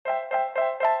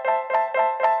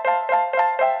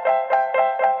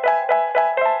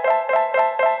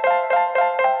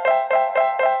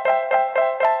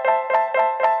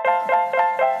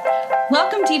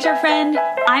Welcome, teacher friend.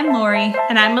 I'm Lori.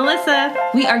 And I'm Melissa.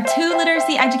 We are two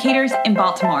literacy educators in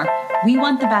Baltimore. We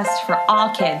want the best for all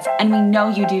kids, and we know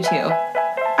you do too.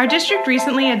 Our district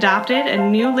recently adopted a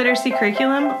new literacy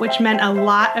curriculum, which meant a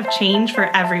lot of change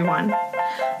for everyone.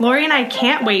 Lori and I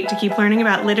can't wait to keep learning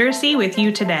about literacy with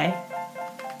you today.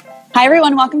 Hi,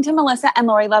 everyone. Welcome to Melissa and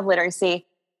Lori Love Literacy.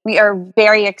 We are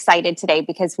very excited today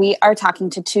because we are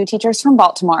talking to two teachers from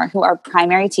Baltimore who are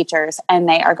primary teachers, and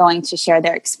they are going to share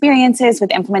their experiences with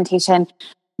implementation,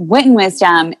 wit and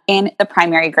wisdom in the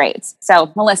primary grades.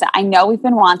 So, Melissa, I know we've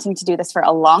been wanting to do this for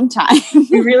a long time.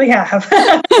 We really have.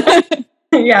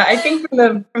 Yeah, I think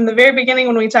from the very beginning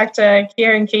when we talked to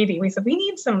Kiera and Katie, we said we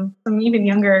need some even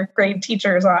younger grade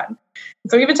teachers on.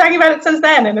 So we've been talking about it since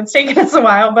then, and it's taken us a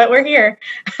while, but we're here.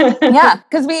 Yeah,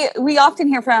 because we often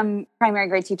hear from primary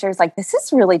grade teachers like, this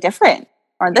is really different,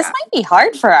 or this might be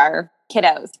hard for our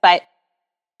kiddos. But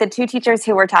the two teachers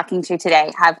who we're talking to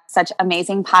today have such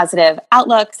amazing positive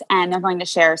outlooks, and they're going to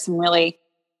share some really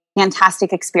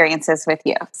fantastic experiences with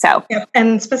you. So, yep.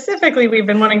 And specifically, we've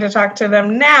been wanting to talk to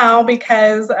them now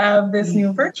because of this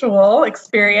new virtual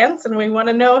experience, and we want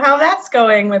to know how that's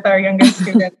going with our youngest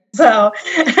students. So,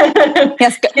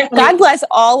 yes, God bless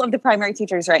all of the primary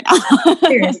teachers right now.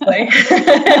 Seriously.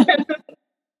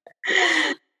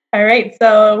 All right,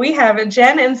 so we have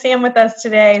Jen and Sam with us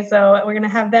today, so we're going to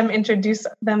have them introduce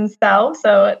themselves.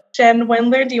 So, Jen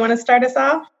Wendler, do you want to start us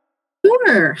off?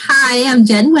 Sure. Hi, I'm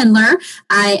Jen Wendler.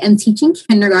 I am teaching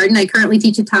kindergarten. I currently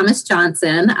teach at Thomas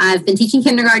Johnson. I've been teaching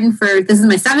kindergarten this is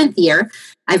my 7th year.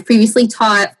 I've previously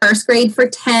taught first grade for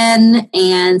 10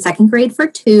 and second grade for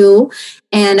 2.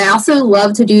 And I also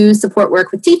love to do support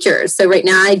work with teachers. So right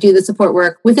now I do the support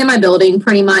work within my building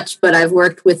pretty much, but I've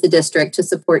worked with the district to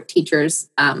support teachers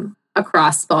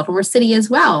across Baltimore City as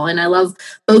well. And I love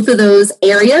both of those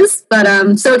areas, but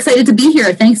I'm so excited to be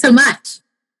here. Thanks so much.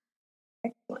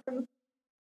 Excellent.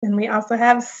 And we also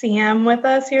have Sam with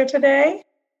us here today.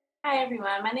 Hi,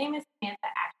 everyone. My name is Samantha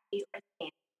Ashley, or Sam,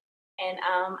 and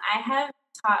I have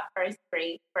taught first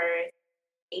grade for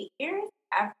 8 years.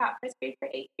 I've taught first grade for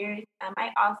 8 years.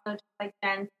 I also, just like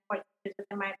Jen, support teachers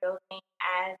within my building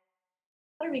as,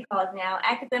 what do we call it now,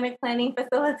 academic planning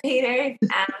facilitators.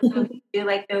 So we do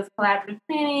like those collaborative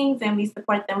plannings, and we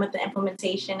support them with the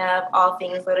implementation of all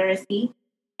things literacy.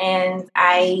 And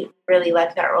I really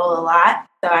like that role a lot.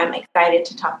 So I'm excited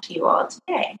to talk to you all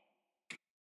today.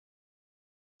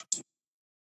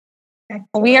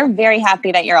 We are very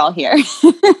happy that you're all here.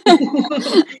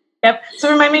 Yep.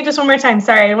 So remind me just one more time.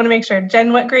 Sorry, I want to make sure.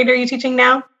 Jen, what grade are you teaching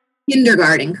now?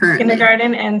 Kindergarten currently.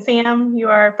 Kindergarten. And Sam, you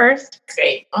are first?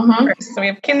 Great. First. So we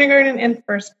have kindergarten and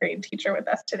first grade teacher with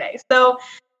us today. So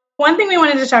one thing we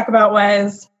wanted to talk about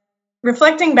was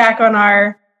reflecting back on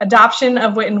our adoption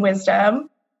of wit and wisdom.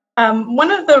 One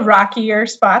of the rockier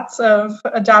spots of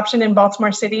adoption in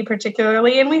Baltimore City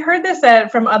particularly, and we heard this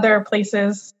from other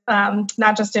places,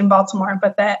 not just in Baltimore,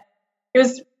 but that it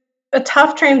was a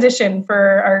tough transition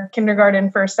for our kindergarten,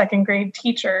 first, second grade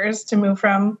teachers to move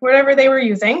from whatever they were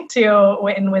using to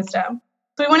wit and wisdom.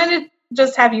 So we wanted to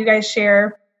just have you guys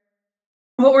share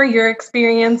what were your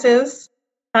experiences,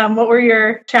 what were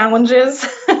your challenges,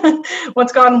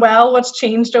 what's gone well, what's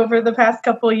changed over the past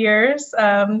couple of years,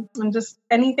 and just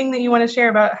anything that you want to share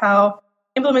about how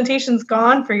implementation's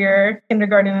gone for your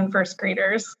kindergarten and first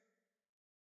graders.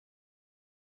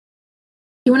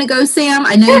 You want to go, Sam?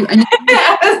 I know.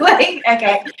 I was like,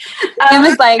 okay. Sam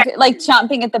was like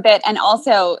chomping at the bit. And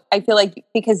also, I feel like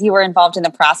because you were involved in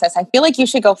the process, I feel like you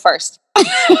should go first.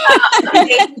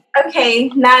 Okay,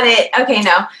 not it. Okay,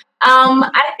 no.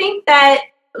 I think that,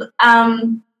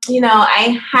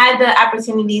 I had the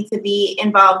opportunity to be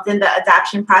involved in the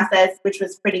adoption process, which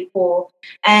was pretty cool.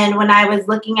 And when I was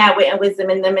looking at wit and wisdom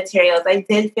in the materials, I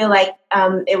did feel like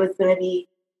it was going to be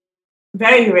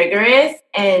very rigorous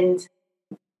and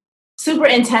super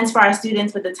intense for our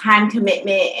students with the time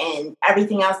commitment and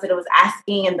everything else that it was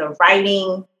asking and the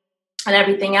writing and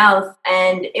everything else.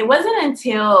 And it wasn't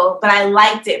but I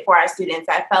liked it for our students.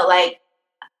 I felt like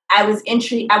I was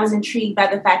intrigued by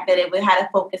the fact that it had a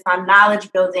focus on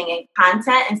knowledge building and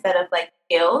content instead of like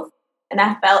skills. And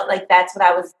I felt like that's what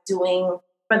I was doing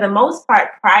for the most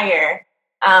part prior.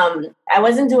 I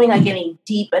wasn't doing like any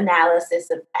deep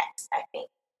analysis of text, I think,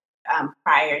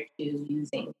 prior to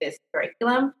using this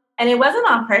curriculum. And it wasn't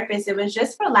on purpose. It was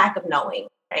just for lack of knowing,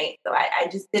 right? So I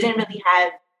just didn't really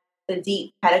have the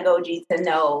deep pedagogy to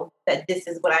know that this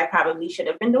is what I probably should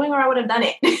have been doing or I would have done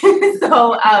it.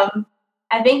 So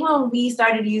I think when we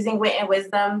started using wit and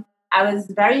wisdom, I was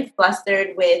very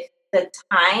flustered with the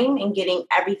time and getting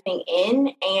everything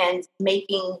in and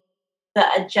making the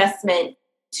adjustment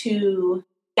to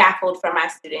scaffold for my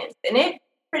students. And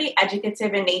pretty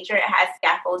educative in nature. It has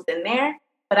scaffolds in there,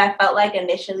 but I felt like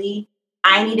initially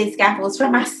I needed scaffolds for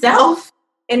myself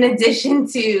in addition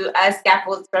to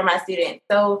scaffolds for my students.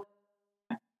 So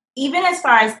even as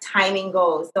far as timing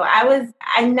goes, so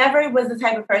I never was the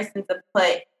type of person to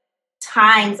put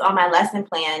times on my lesson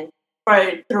plan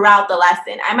for throughout the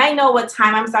lesson. I might know what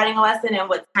time I'm starting a lesson and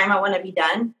what time I want to be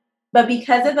done, but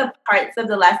because of the parts of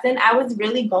the lesson, I was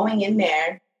really going in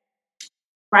there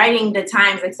writing the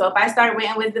times. Like, so if I start Wit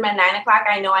and Wisdom at 9:00,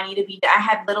 I know I need to be done. I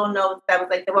had little notes that was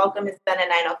like, the welcome is done at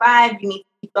 9:05. You need to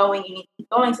keep going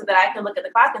so that I can look at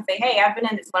the clock and say, hey, I've been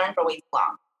in this learn for way too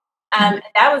long.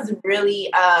 That was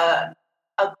really a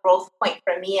growth point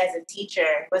for me as a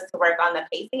teacher, was to work on the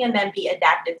pacing and then be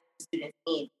adaptive to the students'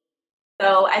 needs.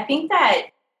 So I think that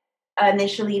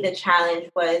initially the challenge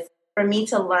was for me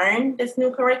to learn this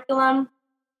new curriculum,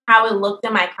 how it looked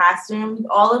in my classroom.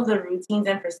 All of the routines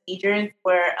and procedures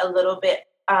were a little bit,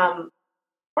 were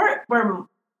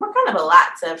kind of a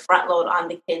lot to front load on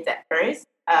the kids at first.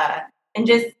 And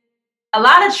just a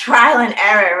lot of trial and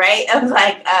error, right? Of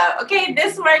like, okay,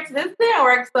 this works, this didn't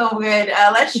work so good.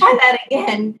 Let's try that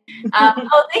again.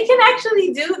 Oh, they can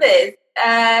actually do this.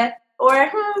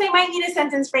 Or they might need a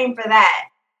sentence frame for that.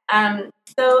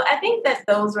 So I think that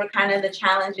those were kind of the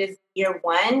challenges year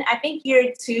one. I think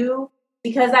year two,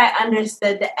 because I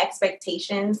understood the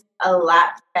expectations a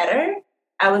lot better,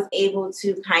 I was able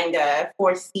to kind of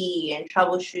foresee and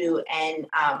troubleshoot and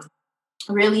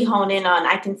really hone in on,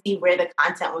 I can see where the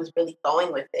content was really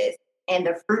going with this and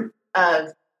the fruit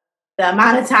of the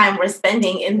amount of time we're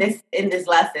spending in this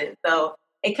lesson. So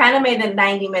it kind of made the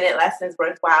 90-minute lessons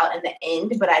worthwhile in the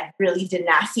end, but I really did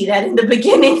not see that in the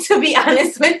beginning, to be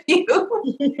honest with you.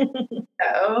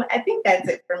 So I think that's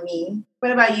it for me.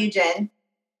 What about you, Jen?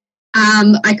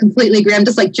 I completely agree. I'm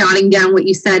just like jotting down what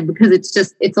you said because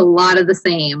it's a lot of the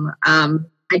same.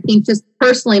 I think just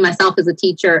personally myself as a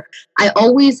teacher, I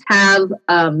always want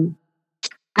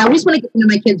to get to know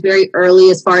my kids very early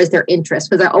as far as their interests,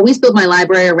 because I always build my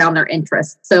library around their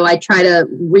interests. So I try to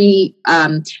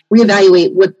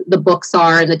reevaluate what the books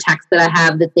are and the texts that I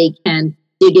have that they can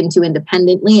dig into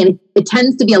independently. And it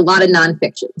tends to be a lot of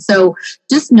nonfiction. So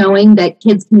just knowing that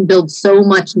kids can build so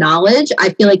much knowledge, I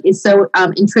feel like is so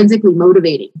intrinsically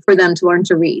motivating for them to learn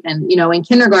to read. And, in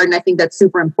kindergarten, I think that's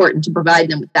super important to provide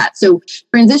them with that. So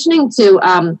transitioning to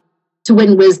Wit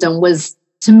and Wisdom was,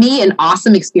 to me, an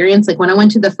awesome experience. Like when I went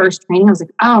to the first training, I was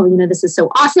like, oh, this is so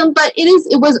awesome. But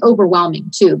it was overwhelming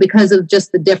too, because of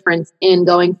just the difference in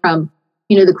going from,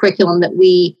 the curriculum that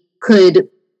we could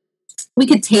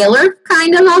tailor,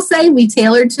 kind of, I'll say. We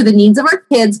tailored to the needs of our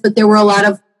kids, but there were a lot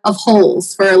of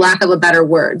holes, for lack of a better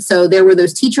word. So there were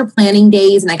those teacher planning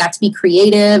days, and I got to be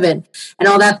creative and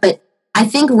all that. But I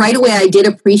think right away I did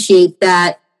appreciate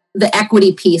that the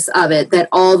equity piece of it, that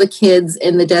all the kids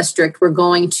in the district were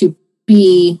going to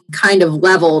be kind of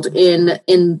leveled in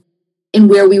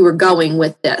where we were going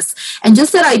with this. And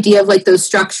just that idea of like those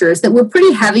structures that were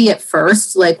pretty heavy at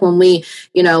first, like when we,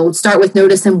 start with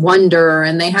Notice and Wonder,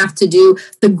 and they have to do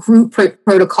the group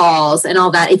protocols and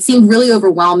all that. It seemed really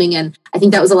overwhelming. And I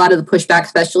think that was a lot of the pushback,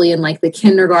 especially in like the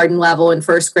kindergarten level and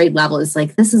first grade level, is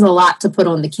like, this is a lot to put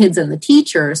on the kids and the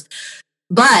teachers.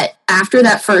 But after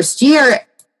that first year,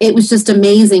 it was just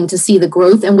amazing to see the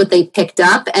growth and what they picked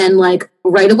up. And like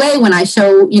right away, when I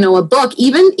show, a book,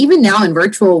 even now in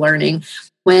virtual learning,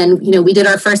 when, we did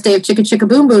our first day of Chicka Chicka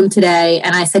Boom Boom today,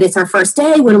 and I said, it's our first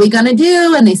day. What are we going to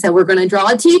do? And they said, we're going to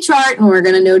draw a T-chart and we're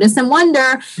going to notice and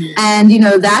wonder. And,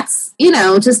 that's,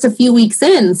 just a few weeks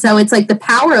in. So it's like the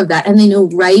power of that. And they know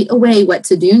right away what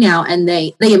to do now. And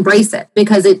they embrace it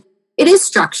because it is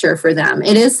structure for them.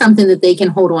 It is something that they can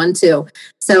hold on to.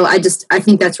 So I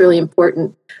think that's really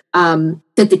important,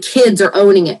 that the kids are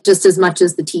owning it just as much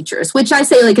as the teachers, which I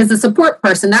say, like, as a support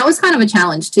person, that was kind of a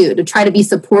challenge too, to try to be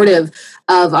supportive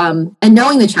of, and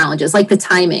knowing the challenges, like the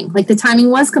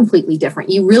timing was completely different.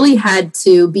 You really had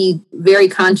to be very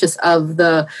conscious of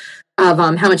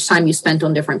how much time you spent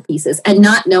on different pieces, and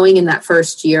not knowing in that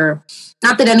first year,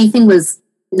 not that anything was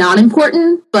not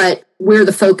important, but where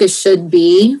the focus should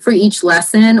be for each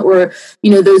lesson, or,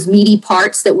 those meaty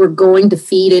parts that were going to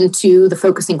feed into the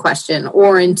focusing question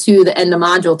or into the end of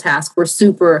module task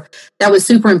that was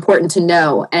super important to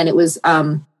know. And it was,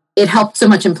 it helped so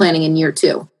much in planning in year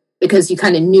two, because you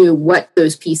kind of knew what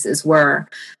those pieces were.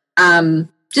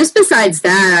 Just besides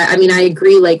that, I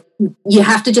agree, like, you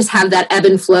have to just have that ebb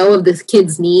and flow of the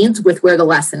kids' needs with where the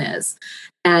lesson is.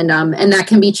 And that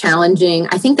can be challenging.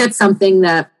 I think that's something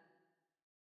that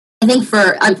I think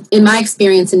in my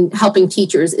experience in helping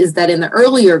teachers is that in the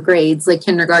earlier grades, like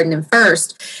kindergarten and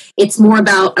first, it's more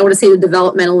about, I want to say, the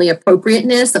developmentally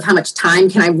appropriateness of how much time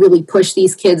can I really push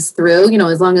these kids through,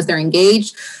 as long as they're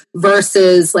engaged,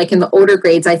 versus like in the older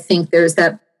grades, I think there's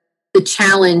the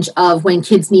challenge of when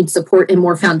kids need support in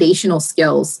more foundational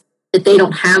skills that they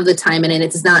don't have the time in, and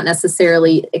it's not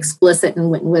necessarily explicit in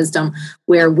Wit and Wisdom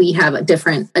where we have a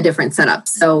different setup.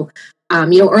 So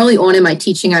early on in my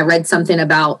teaching, I read something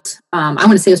about, I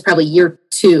want to say it was probably year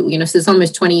 2, so it's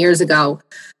almost 20 years ago,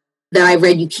 that I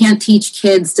read, you can't teach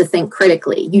kids to think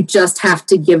critically. You just have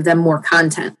to give them more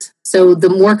content. So the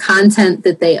more content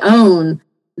that they own,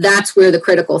 that's where the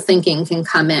critical thinking can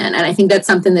come in. And I think that's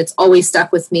something that's always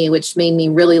stuck with me, which made me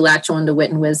really latch on to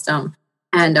Wit and Wisdom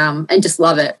and just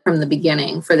love it from the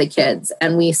beginning for the kids.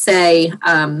 And we say,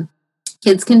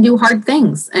 kids can do hard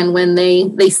things. And when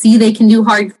they see they can do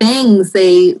hard things,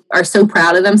 they are so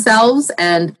proud of themselves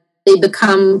and they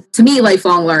become, to me,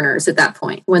 lifelong learners at that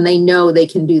point when they know they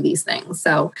can do these things.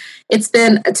 So it's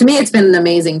been an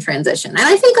amazing transition. And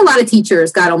I think a lot of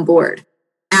teachers got on board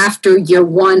after year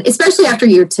 1, especially after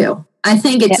year 2. I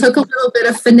think it took a little bit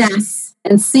of finesse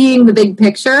and seeing the big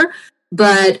picture.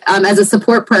 But as a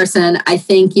support person, I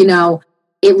think,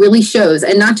 it really shows.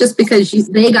 And not just because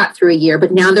they got through a year,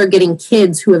 but now they're getting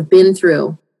kids who have been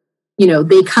through,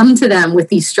 they come to them with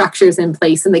these structures in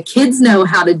place and the kids know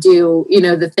how to do,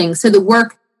 the things. So the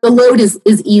load is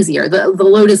easier. The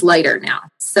load is lighter now.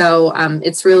 So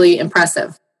it's really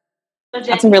impressive. So Jen,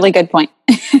 that's a really good point.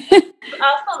 You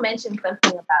also mentioned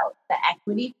something about the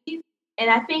equity piece.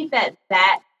 And I think that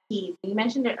piece, you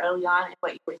mentioned it early on in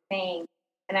what you were saying,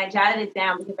 and I jotted it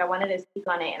down because I wanted to speak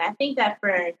on it. And I think that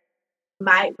for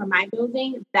my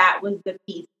building, that was the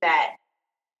piece that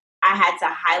I had to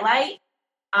highlight.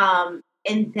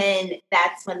 And then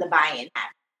that's when the buy-in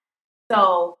happened.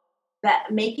 So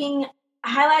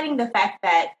highlighting the fact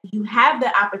that you have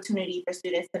the opportunity for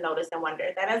students to notice and wonder.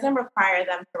 That doesn't require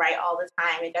them to write all the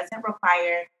time. It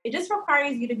just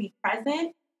requires you to be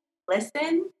present,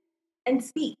 listen, and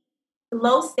speak.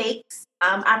 Low stakes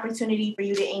opportunity for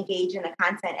you to engage in the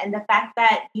content. And the fact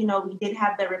that, we did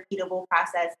have the repeatable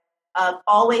process of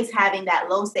always having that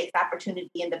low stakes opportunity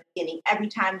in the beginning, every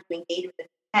time you engage with the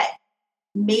text,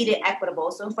 made it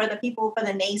equitable. So for the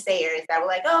naysayers that were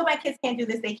like, oh, my kids can't do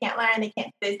this, they can't learn, they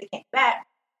can't do this, they can't do that.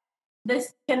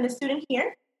 Can the student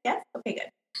hear? Yes? Okay,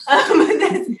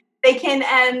 good. They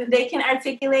can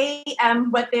articulate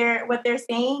what they're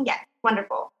saying. Yes,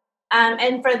 wonderful.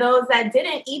 And for those that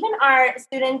didn't, even our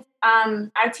students,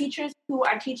 our teachers who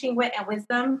are teaching Wit and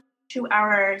Wisdom to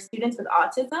our students with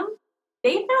autism,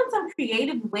 they found some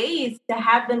creative ways to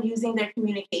have them using their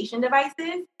communication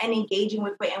devices and engaging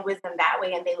with Wit and Wisdom that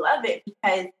way. And they love it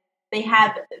because they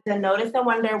have the notice and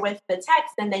wonder with the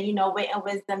text. And then, Wit and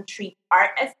Wisdom treats art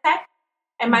as text.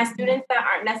 And my students that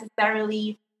aren't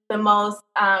necessarily the most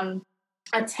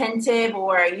attentive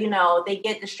or, they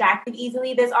get distracted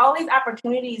easily, there's always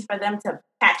opportunities for them to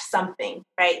catch something,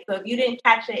 right? So if you didn't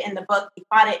catch it in the book, you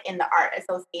caught it in the art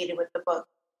associated with the book.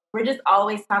 We're just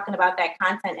always talking about that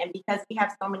content. And because we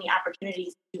have so many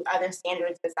opportunities to do other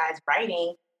standards besides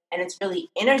writing, and it's really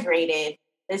integrated,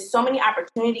 there's so many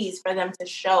opportunities for them to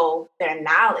show their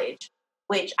knowledge,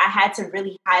 which I had to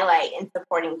really highlight in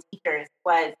supporting teachers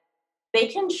was they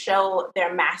can show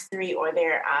their mastery or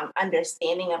their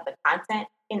understanding of the content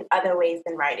in other ways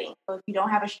than writing. So if you don't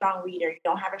have a strong reader, you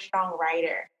don't have a strong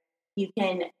writer,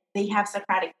 they have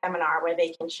Socratic Seminar where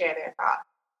they can share their thoughts.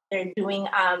 They're doing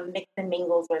mix and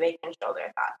mingles where they can show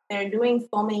their thoughts. They're doing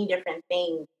so many different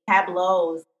things,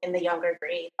 tableaus in the younger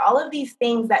grades, all of these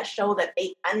things that show that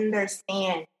they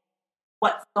understand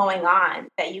what's going on,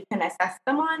 that you can assess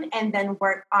them on and then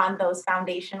work on those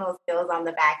foundational skills on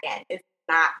the back end. It's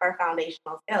not for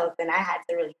foundational skills, and I had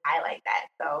to really highlight that.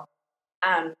 So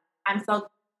I'm so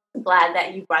glad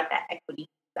that you brought that equity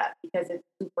up because it's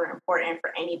super important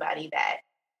for anybody that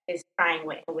is trying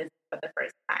Wit and Wisdom for the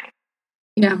first time.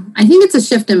 Yeah, I think it's a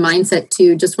shift in mindset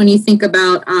too. Just when you think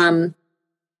about,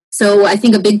 so I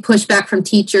think a big pushback from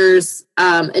teachers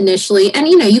initially, and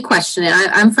you question it.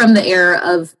 I'm from the era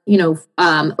of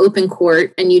open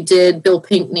court, and you did Bill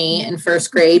Pinkney in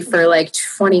first grade for like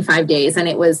 25 days, and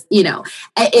it was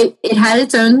it had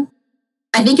its own.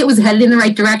 I think it was headed in the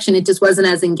right direction. It just wasn't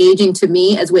as engaging to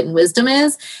me as Wit and Wisdom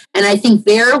is. And I think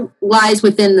there lies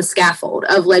within the scaffold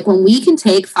of like when we can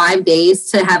take 5 days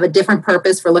to have a different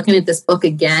purpose for looking at this book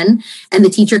again, and the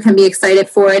teacher can be excited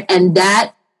for it. And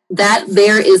that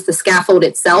there is the scaffold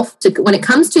itself. When it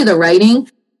comes to the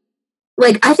writing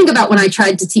like, I think about when I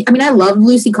tried to teach, I mean, I love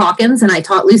Lucy Calkins and I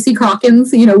taught Lucy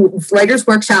Calkins, writer's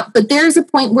workshop, but there's a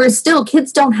point where still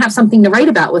kids don't have something to write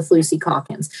about with Lucy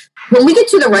Calkins. When we get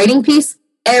to the writing piece,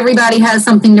 everybody has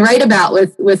something to write about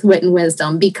with Wit and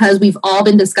Wisdom, because we've all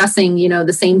been discussing,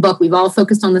 the same book. We've all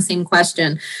focused on the same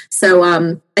question. So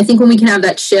I think when we can have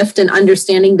that shift and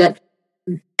understanding that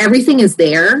everything is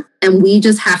there and we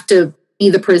just have to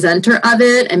be the presenter of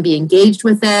it and be engaged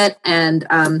with it and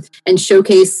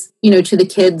showcase, to the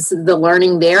kids the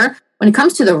learning there. When it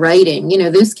comes to the writing,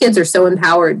 those kids are so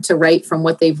empowered to write from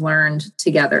what they've learned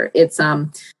together. It's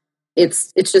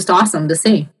just awesome to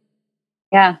see.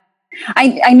 Yeah.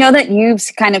 I know that you've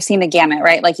kind of seen the gamut,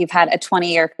 right? Like, you've had a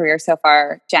 20-year career so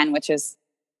far, Jen, which is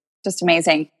just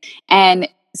amazing. And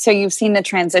so you've seen the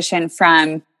transition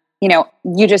from,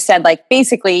 you just said, like,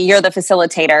 basically you're the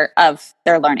facilitator of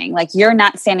their learning. Like, you're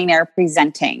not standing there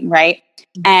presenting, right?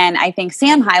 And I think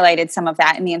Sam highlighted some of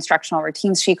that in the instructional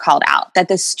routines she called out, that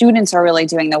the students are really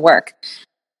doing the work.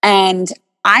 And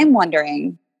I'm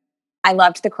wondering, I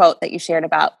loved the quote that you shared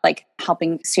about, like,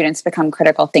 helping students become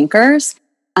critical thinkers.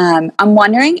 I'm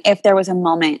wondering if there was a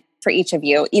moment for each of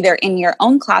you, either in your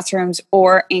own classrooms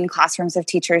or in classrooms of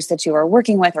teachers that you are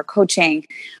working with or coaching,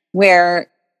 where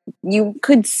you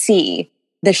could see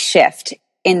the shift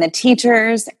in the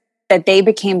teachers, that they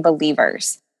became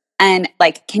believers. And,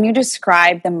 like, can you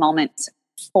describe the moments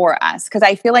for us? Because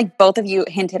I feel like both of you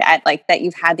hinted at, like, that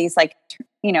you've had these, like,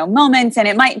 moments, and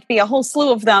it might be a whole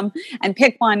slew of them, and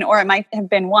pick one, or it might have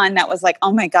been one that was like,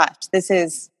 oh my gosh, this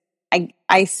is,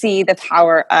 I see the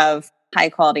power of high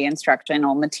quality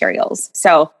instructional materials.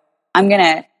 So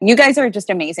you guys are just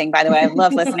amazing, by the way. I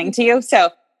love listening to you. So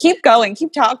keep going,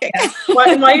 keep talking. Yeah.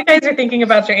 While you guys are thinking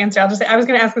about your answer, I'll just say, I was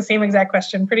going to ask the same exact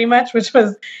question pretty much, which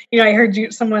was, I heard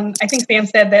I think Sam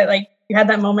said that, like, you had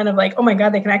that moment of, like, oh my God,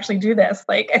 they can actually do this.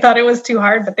 Like, I thought it was too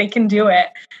hard, but they can do it.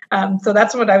 So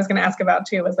that's what I was going to ask about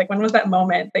too, was, like, when was that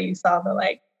moment that you saw the,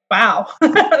 like, wow,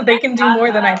 they can do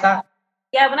more than I thought?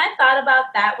 Yeah, when I thought about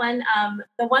that one,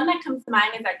 the one that comes to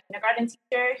mind is our kindergarten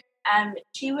teacher.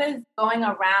 She was going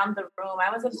around the room. I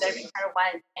was observing her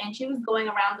once, and she was going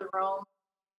around the room.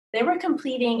 They were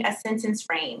completing a sentence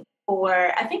frame for,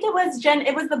 I think it was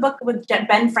the book with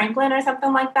Ben Franklin or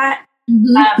something like that.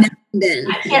 Mm-hmm.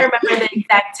 I can't remember the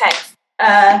exact text,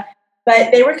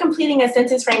 but they were completing a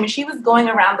sentence frame, and she was going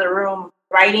around the room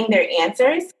writing their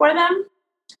answers for them.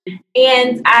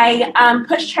 And I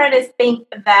pushed her to think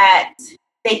that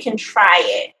they can try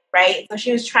it, right? So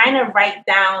she was trying to write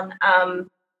down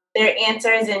their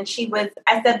answers, and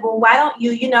I said, well, why don't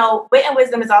you, Wit and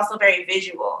Wisdom is also very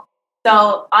visual.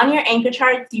 So on your anchor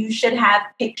charts, you should have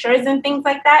pictures and things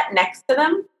like that next to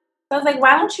them. So I was like,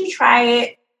 why don't you try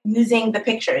it using the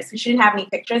pictures? So she didn't have any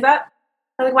pictures up.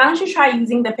 I was like, why don't you try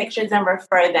using the pictures and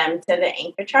refer them to the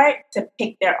anchor chart to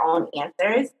pick their own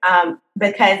answers?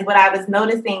 Because what I was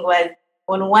noticing was,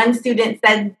 when one student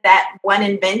said that one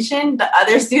invention, the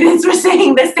other students were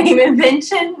saying the same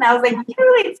invention. And I was like, you can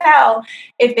really tell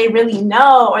if they really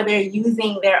know or they're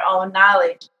using their own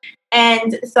knowledge.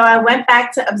 And so I went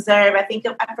back to observe.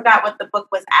 I forgot what the book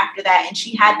was after that. And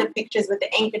she had the pictures with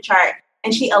the anchor chart.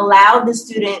 And she allowed the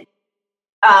student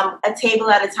a table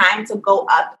at a time to go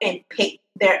up and pick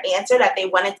their answer that they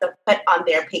wanted to put on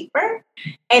their paper.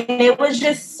 And it was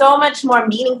just so much more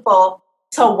meaningful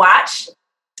to watch.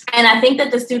 And I think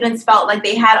that the students felt like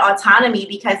they had autonomy,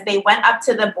 because they went up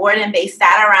to the board and they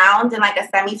sat around in, like, a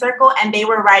semicircle, and they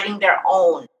were writing their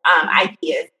own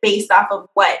ideas based off of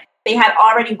what they had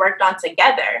already worked on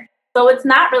together. So it's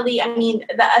not really,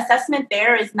 the assessment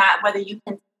there is not whether you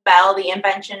can spell the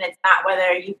invention. It's not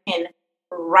whether you can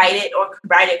write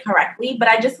it correctly. But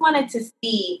I just wanted her to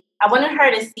see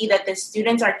that the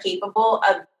students are capable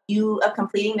of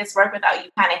completing this work without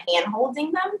you kind of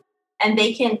hand-holding them, and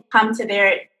they can come to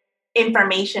their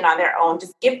information on their own.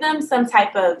 Just give them some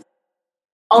type of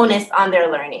onus on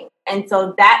their learning. And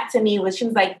so that, to me, she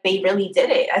was like, they really did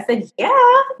it. I said, yeah,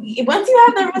 once you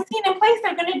have the routine in place,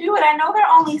 they're going to do it. I know they're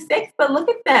only 6, but look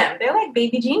at them. They're like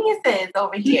baby geniuses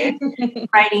over here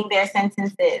writing their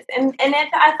sentences. And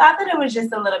I thought that it was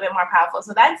just a little bit more powerful.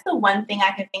 So that's the one thing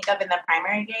I could think of in the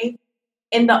primary grades.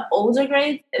 In the older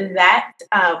grades, that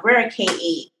we're a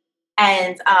K-8.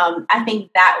 And I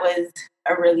think that was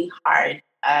a really hard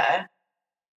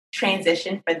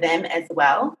transition for them as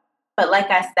well. But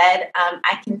like I said,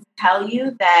 I can tell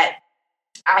you that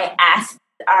I asked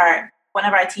one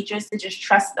of our teachers to just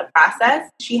trust the process.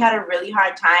 She had a really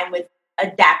hard time with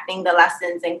adapting the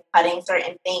lessons and cutting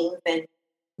certain things and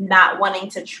not wanting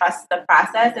to trust the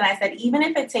process. And I said, even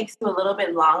if it takes you a little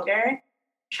bit longer,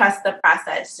 trust the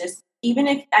process. Just even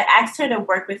if I asked her to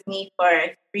work with me for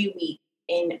 3 weeks,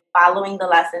 in following the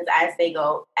lessons as they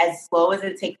go, as slow as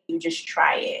it takes you, just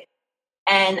try it.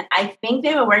 And I think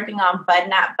they were working on Bud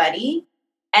Not Buddy.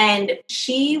 And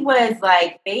she was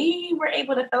like, they were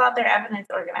able to fill out their evidence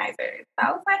organizers.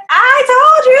 I was like,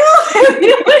 I told you,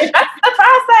 you would trust the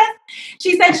process.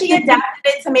 She said she adapted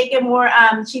it to make it more,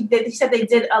 she said they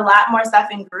did a lot more stuff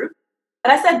in groups.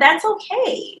 But I said, that's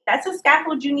okay. That's a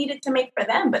scaffold you needed to make for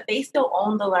them, but they still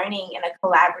own the learning in a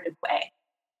collaborative way.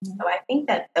 So I think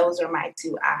that those are my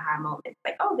two aha moments.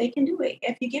 Like, oh, they can do it.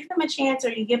 If you give them a chance,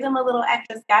 or you give them a little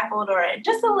extra scaffold, or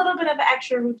just a little bit of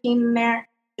extra routine in there,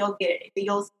 you'll get it.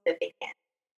 You'll see that they can.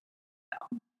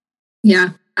 So. Yeah,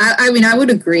 I mean, I would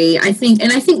agree. I think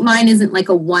mine isn't like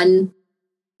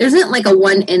there isn't like a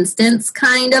one instance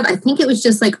kind of. I think it was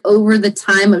just like over the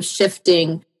time of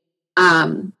shifting,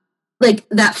 like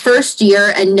that first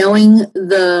year and knowing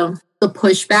the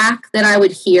pushback that I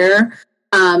would hear.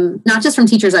 Not just from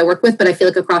teachers I work with, but I feel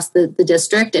like across the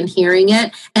district, and hearing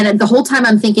it. And the whole time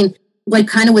I'm thinking, like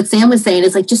kind of what Sam was saying,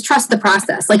 is like, just trust the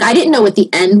process. Like, I didn't know what the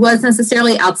end was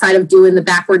necessarily outside of doing the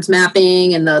backwards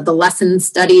mapping and the lesson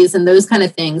studies and those kind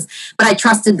of things. But I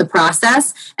trusted the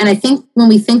process. And I think when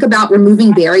we think about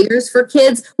removing barriers for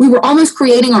kids, we were almost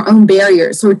creating our own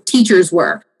barriers, or teachers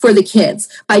were, for the kids,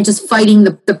 by just fighting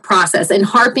the process and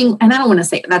harping. And I don't want to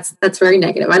say that's very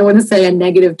negative. I don't want to say a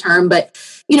negative term, but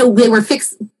people were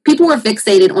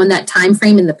fixated on that time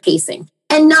frame and the pacing,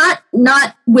 and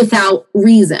not without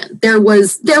reason. There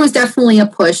was definitely a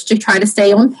push to try to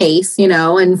stay on pace,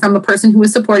 and from a person who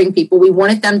was supporting people, we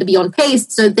wanted them to be on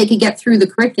pace so that they could get through the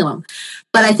curriculum.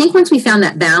 But I think once we found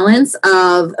that balance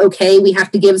of, okay, we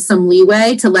have to give some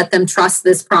leeway to let them trust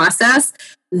this process,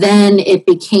 then it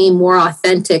became more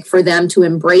authentic for them to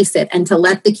embrace it and to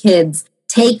let the kids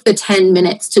take the 10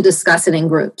 minutes to discuss it in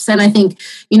groups. And I think,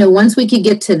 once we could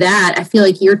get to that, I feel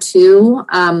like year two,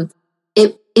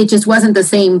 it just wasn't the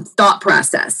same thought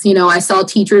process. I saw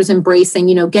teachers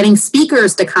embracing, getting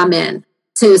speakers to come in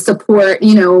to support,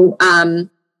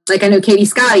 like I know Katie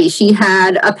Scotty, she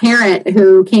had a parent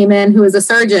who came in who was a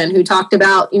surgeon who talked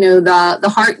about,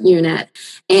 the heart unit.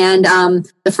 And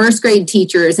the first grade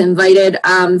teachers invited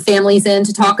families in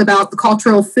to talk about the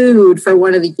cultural food for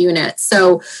one of the units.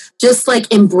 So just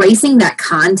like embracing that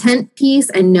content piece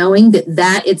and knowing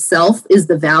that itself is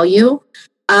the value.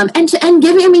 And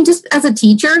giving, just as a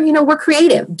teacher, we're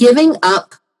creative, giving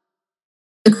up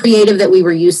the creative that we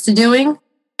were used to doing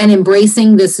and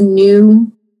embracing this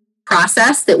new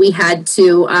process that we had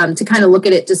to kind of look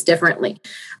at it just differently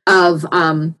of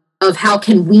how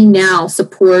can we now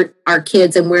support our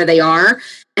kids and where they are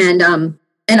and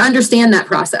understand that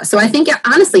process. So I think,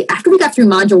 honestly, after we got through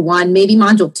module 1, maybe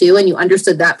module 2, and you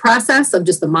understood that process of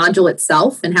just the module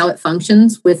itself and how it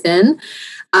functions within,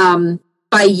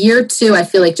 by year 2, I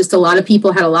feel like just a lot of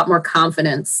people had a lot more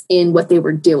confidence in what they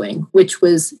were doing, which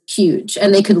was huge.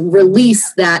 And they could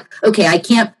release that, okay, I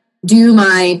can't do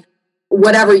my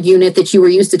whatever unit that you were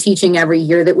used to teaching every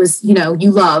year that was, you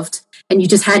loved, and you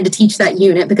just had to teach that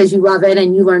unit because you love it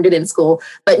and you learned it in school.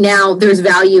 But now there's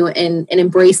value in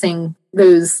embracing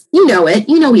those, we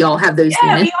all have those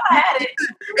units. We all had it.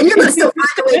 And you're going to still find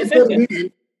a way to fit it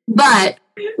in. But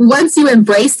once you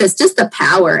embrace this, just the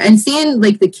power and seeing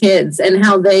like the kids and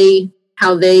how they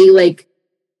like,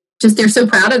 just, they're so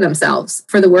proud of themselves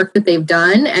for the work that they've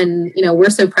done. And, we're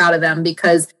so proud of them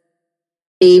because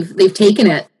they've taken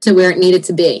it to where it needed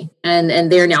to be.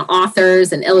 And they're now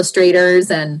authors and illustrators.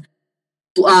 And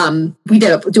we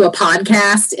do a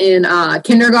podcast in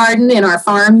kindergarten in our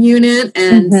farm unit.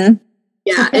 And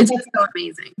yeah, it's just so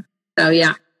amazing. So,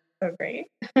 yeah. So great.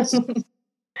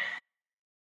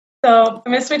 So I'm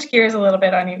going to switch gears a little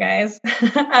bit on you guys.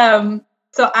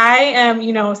 So I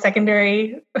am,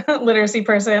 secondary literacy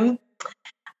person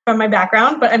from my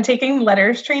background, but I'm taking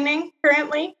letters training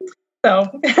currently.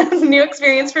 So new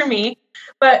experience for me.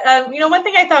 But, one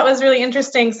thing I thought was really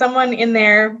interesting, someone in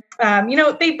there,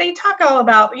 they talk all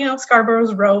about,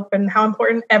 Scarborough's rope and how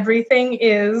important everything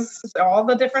is, all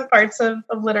the different parts of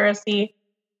literacy.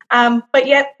 But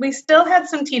yet we still had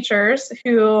some teachers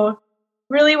who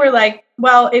really were like,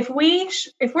 well, if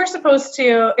we're supposed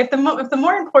to, if the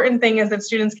more important thing is that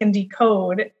students can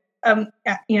decode,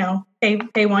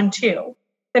 K1, 2,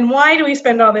 then why do we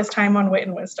spend all this time on wit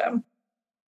and wisdom?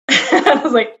 I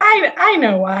was like, I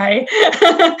know why,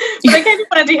 but I kind of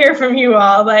wanted to hear from you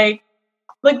all, like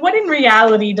what in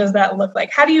reality does that look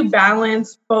like? How do you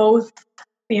balance both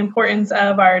the importance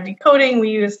of our decoding? We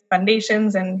use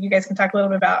foundations, and you guys can talk a little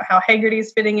bit about how Heggerty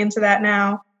is fitting into that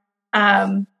now.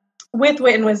 With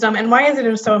wit and wisdom, and why is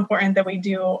it so important that we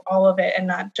do all of it and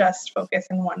not just focus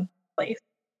in one place?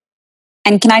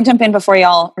 And can I jump in before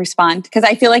y'all respond? Because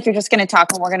I feel like you're just going to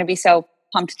talk and we're going to be so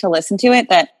pumped to listen to it.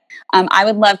 That I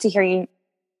would love to hear you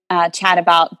chat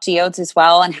about geodes as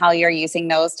well and how you're using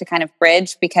those to kind of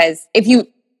bridge, because if you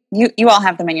all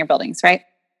have them in your buildings, right?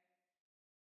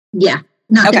 Yeah.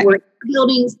 Not that we're in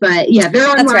buildings, but yeah, they're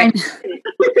online. That's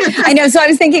right. I know. So I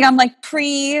was thinking I'm like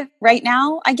pre right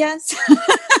now, I guess.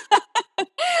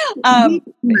 How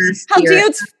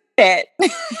geodes fit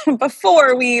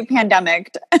before we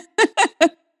pandemicked.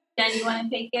 Jen, you want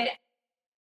to take it?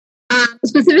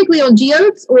 Specifically on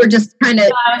geodes or just kind of?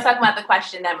 No, I was talking about the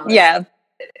question, Emily. Yeah.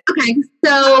 Okay.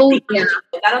 So yeah.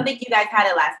 I don't think you guys had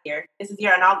it last year. This is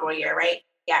your inaugural year, right?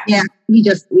 Yeah. Yeah. We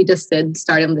just did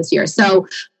start them this year. So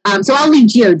I'll leave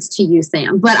geodes to you,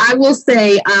 Sam. But I will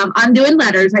say I'm doing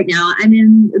letters right now. I'm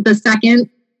in the second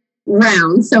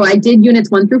round. So I did units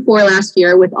 1 through 4 last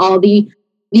year with all the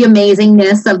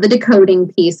amazingness of the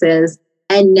decoding pieces.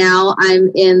 And now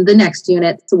I'm in the next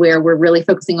units where we're really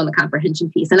focusing on the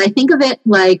comprehension piece. And I think of it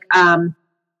like,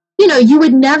 you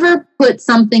would never put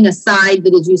something aside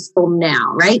that is useful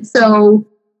now, right? So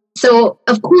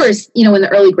of course, in the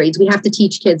early grades, we have to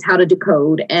teach kids how to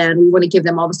decode, and we want to give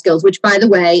them all the skills, which, by the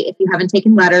way, if you haven't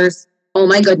taken letters, oh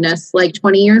my goodness, like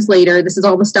 20 years later, this is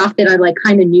all the stuff that I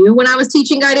kind of knew when I was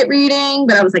teaching guided reading,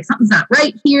 but I was like, something's not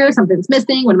right here. Something's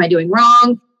missing. What am I doing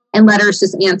wrong? And letters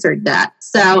just answered that.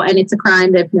 So, and it's a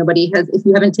crime that if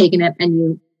you haven't taken it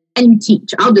and you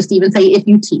teach, I'll just even say if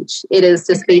you teach, it is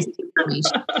just basic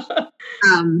information.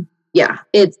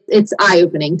 It's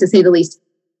eye-opening to say the least.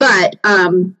 But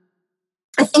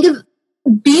I think of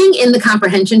being in the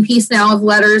comprehension piece now of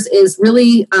letters is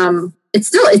really,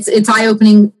 it's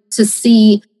eye-opening to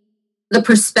see the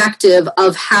perspective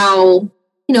of how,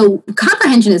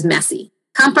 comprehension is messy.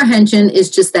 Comprehension is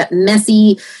just that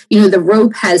messy, the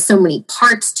rope has so many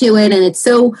parts to it, and it's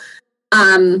so,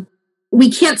 we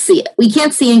can't see it. We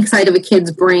can't see inside of a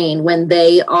kid's brain when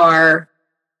they are,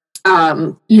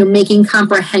 making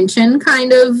comprehension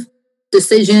kind of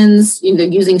decisions,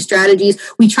 using strategies.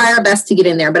 We try our best to get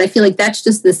in there, but I feel like that's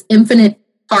just this infinite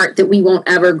part that we won't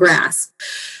ever grasp.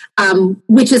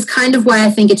 Which is kind of why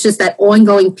I think it's just that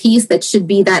ongoing piece that should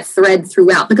be that thread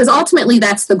throughout, because ultimately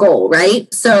that's the goal,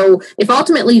 right? So if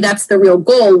ultimately that's the real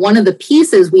goal, one of the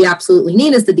pieces we absolutely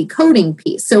need is the decoding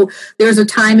piece. So there's a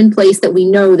time and place that we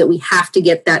know that we have to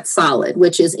get that solid,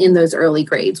 which is in those early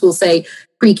grades. We'll say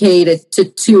pre-K to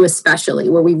 2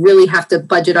 especially, where we really have to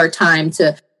budget our time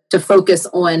to focus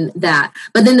on that.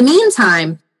 But in the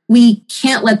meantime, we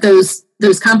can't let those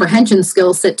comprehension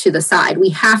skills sit to the side. We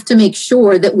have to make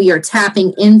sure that we are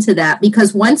tapping into that,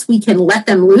 because once we can let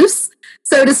them loose,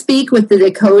 so to speak, with the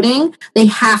decoding, they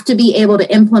have to be able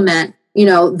to implement,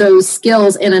 those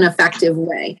skills in an effective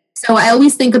way. So I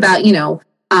always think about,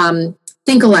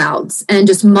 think alouds and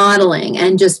just modeling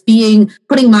and just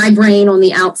putting my brain on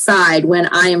the outside when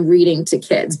I am reading to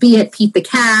kids, be it Pete the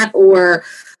Cat or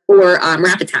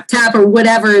Rap-a-Tap-Tap or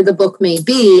whatever the book may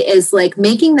be, is like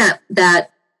making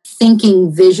that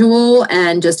thinking visual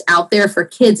and just out there for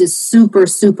kids is super,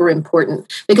 super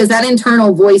important, because that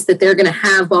internal voice that they're going to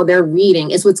have while they're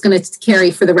reading is what's going to carry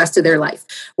for the rest of their life.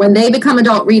 When they become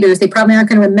adult readers, they probably aren't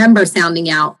going to remember sounding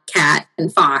out cat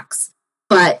and fox,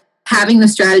 but having the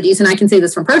strategies, and I can say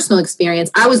this from personal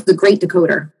experience, I was the great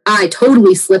decoder. I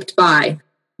totally slipped by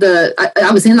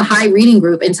I was in the high reading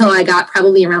group until I got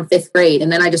probably around 5th grade.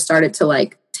 And then I just started to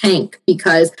tank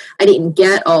because I didn't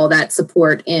get all that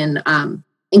support in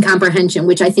comprehension,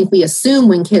 which I think we assume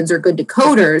when kids are good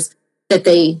decoders that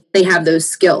they have those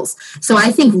skills. So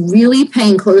I think really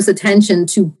paying close attention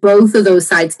to both of those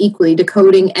sides equally,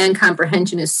 decoding and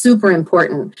comprehension, is super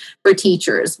important for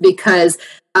teachers, because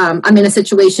I'm in a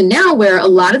situation now where a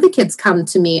lot of the kids come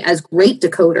to me as great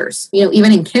decoders,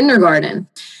 even in kindergarten.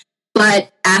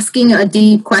 But asking a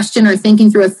deep question or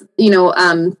thinking through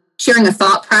sharing a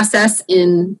thought process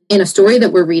in a story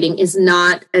that we're reading is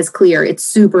not as clear. It's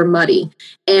super muddy.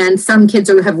 And some kids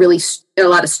have really a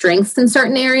lot of strengths in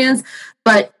certain areas,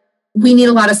 but we need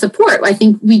a lot of support. I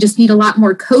think we just need a lot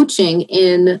more coaching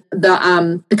in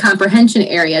the comprehension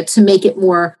area to make it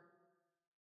more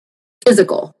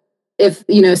physical, if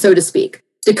so to speak.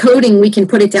 Decoding, we can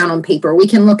put it down on paper. We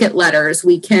can look at letters.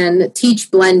 We can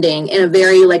teach blending in a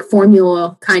very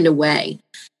formula kind of way.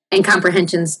 And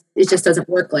comprehensions, it just doesn't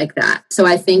work like that. So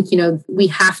I think, we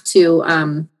have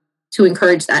to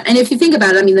encourage that. And if you think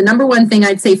about it, the number one thing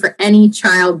I'd say for any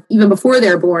child, even before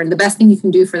they're born, the best thing you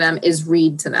can do for them is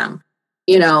read to them,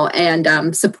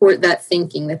 and support that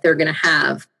thinking that they're going to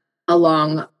have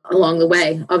along the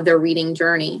way of their reading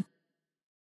journey.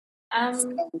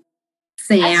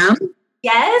 Sam?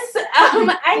 Yes.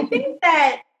 I think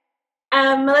that,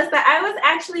 Melissa, I was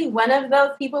actually one of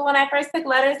those people when I first took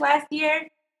letters last year.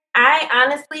 I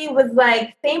honestly was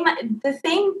like, the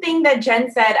same thing that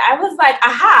Jen said. I was like,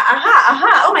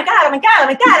 aha. Oh my God.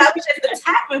 I was just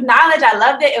attacked with knowledge. I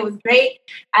loved it. It was great.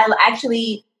 I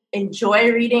actually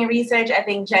enjoy reading research. I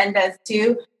think Jen does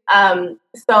too.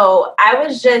 So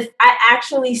I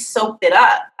actually soaked it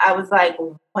up. I was like,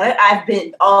 what?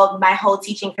 My whole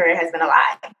teaching career has been a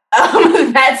lie.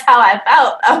 That's how I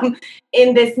felt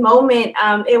in this moment.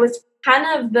 It was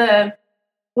kind of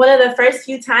one of the first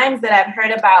few times that I've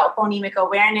heard about phonemic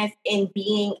awareness in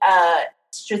being a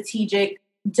strategic,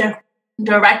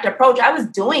 direct approach. I was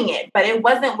doing it, but it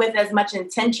wasn't with as much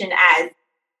intention as,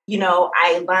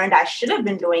 I learned I should have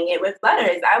been doing it with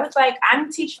letters. I was like, I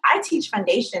teach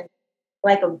foundations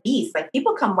like a beast. Like,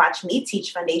 people come watch me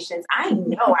teach foundations. I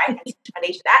know I can teach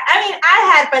foundations. I mean,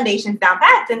 I had foundations down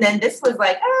pat, and then this was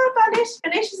like,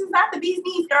 foundations is not the bee's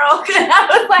knees, girl. And I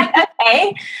was like,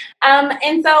 okay.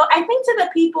 And so I think to the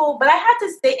people, but I had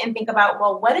to sit and think about,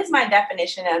 well, what is my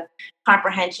definition of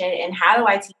comprehension, and how do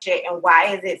I teach it, and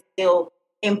why is it still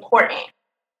important?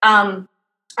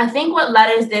 I think what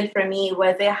letters did for me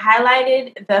was it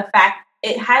highlighted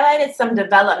some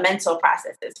developmental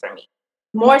processes for me.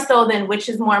 More so than which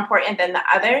is more important than the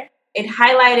other, it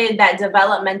highlighted that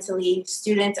developmentally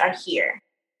students are here,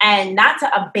 and not to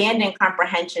abandon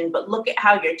comprehension, but look at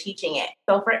how you're teaching it.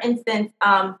 So for instance,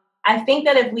 I think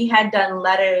that if we had done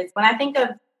letters, when I think of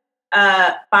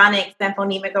phonics and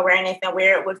phonemic awareness and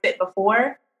where it would fit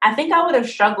before, I think I would have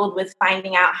struggled with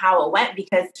finding out how it went,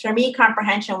 because for me,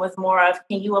 comprehension was more of,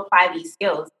 can you apply these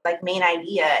skills, like main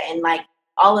idea and like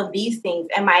all of these things.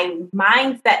 And my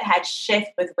mindset had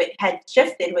shifted with wit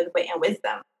and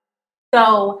wisdom.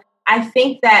 So I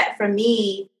think that for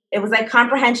me, it was like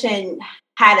comprehension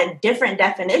had a different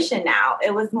definition now.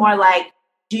 It was more like,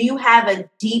 do you have a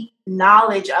deep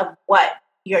knowledge of what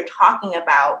you're talking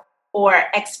about, or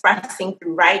expressing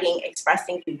through writing,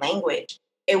 expressing through language?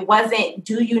 It wasn't,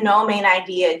 do you know main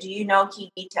idea? Do you know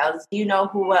key details? Do you know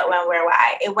who, what, when, where,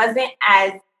 why? It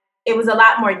was a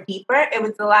lot more deeper. It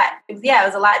was a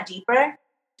lot deeper.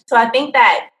 So I think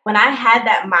that when I had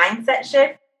that mindset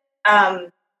shift,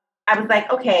 I was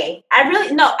like, okay,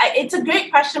 it's a great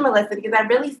question, Melissa, because I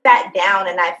really sat down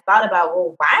and I thought about,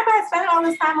 well, why am I spending all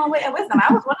this time on wit and wisdom?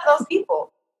 I was one of those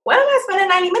people. Why am I spending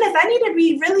 90 minutes? I need to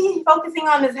be really focusing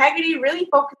on this Haggerty, really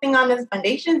focusing on this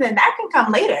foundations, and that can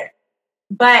come later.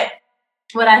 But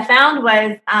what I found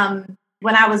was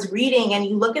when I was reading, and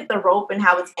you look at the rope and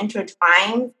how it's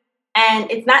intertwined, and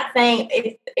it's not saying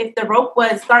if the rope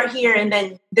was start here and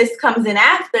then this comes in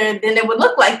after, then it would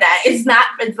look like that. It's not.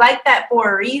 It's like that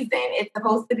for a reason. It's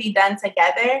supposed to be done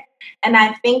together. And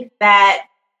I think that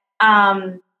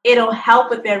it'll help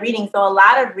with their reading. So a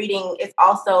lot of reading is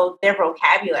also their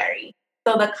vocabulary.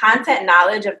 So the content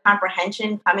knowledge of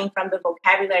comprehension coming from the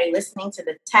vocabulary, listening to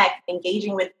the text,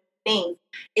 engaging with things,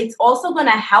 it's also going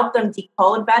to help them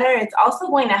decode better. It's also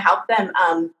going to help them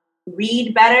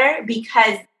read better,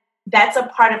 because that's a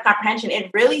part of comprehension.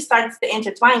 It really starts to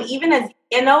intertwine, even as,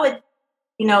 it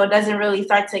doesn't really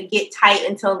start to get tight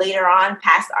until later on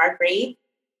past our grade.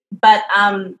 But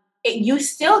you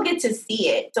still get to see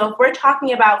it. So if we're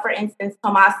talking about, for instance,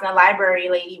 Tomas and the library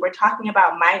lady, we're talking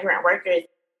about migrant workers.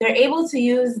 They're able to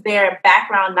use their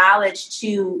background knowledge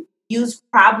to use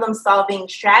problem-solving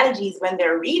strategies when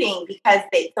they're reading, because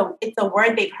it's a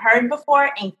word they've heard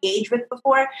before, engaged with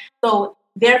before. So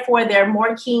therefore, they're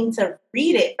more keen to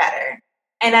read it better.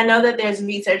 And I know that there's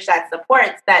research that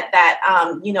supports that,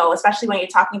 especially when you're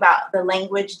talking about the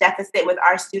language deficit with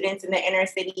our students in the inner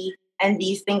city and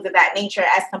these things of that nature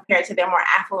as compared to their more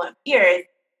affluent peers,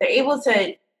 they're able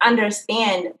to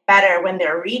understand better when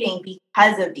they're reading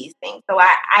because of these things. So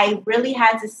I really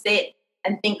had to sit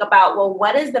and think about, well,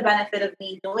 what is the benefit of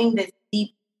me doing this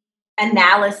deep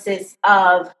analysis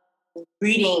of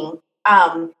reading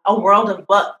a world of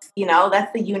books?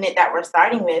 That's the unit that we're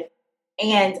starting with.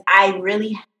 And I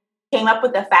really came up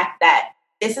with the fact that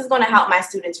this is going to help my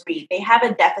students read. They have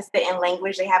a deficit in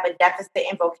language. They have a deficit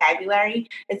in vocabulary.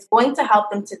 It's going to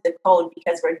help them to decode,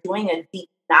 because we're doing a deep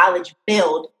knowledge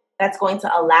build that's going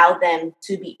to allow them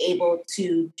to be able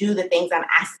to do the things I'm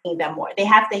asking them more. They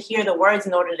have to hear the words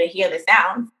in order to hear the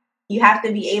sounds. You have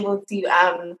to be able to,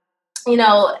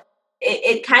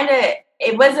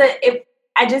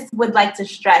 I just would like to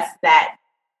stress that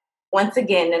once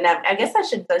again, and I guess I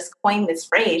should just coin this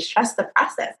phrase, trust the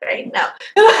process, right?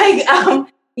 No,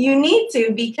 you need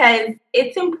to, because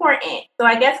it's important. So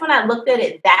I guess when I looked at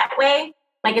it that way,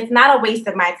 like, it's not a waste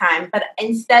of my time, but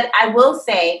instead I will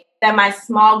say that my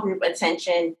small group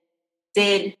attention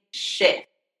did shift.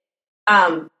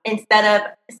 Instead of,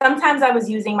 sometimes I was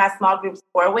using my small groups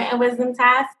for wit and wisdom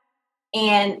tasks,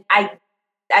 and I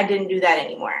I didn't do that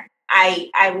anymore.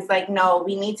 I was like, no,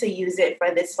 we need to use it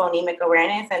for this phonemic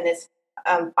awareness and this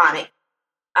phonic.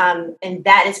 And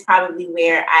that is probably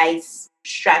where I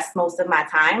stressed most of my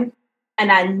time.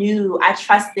 And I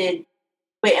trusted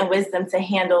Wit and Wisdom to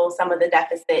handle some of the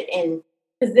deficit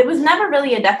because there was never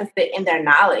really a deficit in their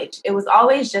knowledge. It was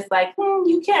always just like,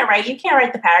 you can't write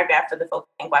the paragraph for the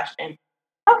focusing question.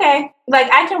 Okay,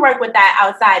 like I can work with that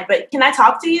outside, but can I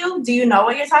talk to you? Do you know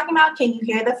what you're talking about? Can you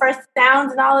hear the first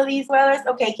sounds and all of these letters?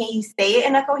 Okay, can you say it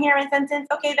in a coherent sentence?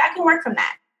 Okay, I can work from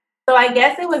that. So I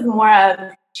guess it was more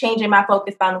of changing my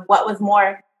focus on what was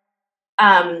more,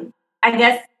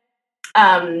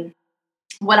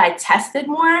 what I tested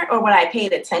more or what I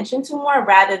paid attention to more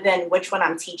rather than which one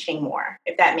I'm teaching more,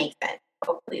 if that makes sense.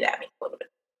 Hopefully that makes a little bit.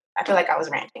 I feel like I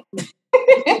was ranting.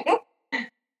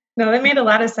 No, that made a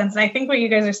lot of sense. And I think what you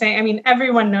guys are saying, I mean,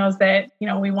 everyone knows that,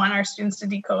 we want our students to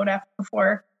decode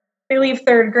before they leave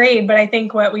third grade. But I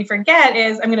think what we forget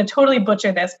is, I'm going to totally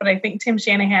butcher this, but I think Tim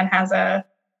Shanahan has a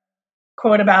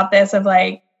quote about this of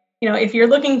like, if you're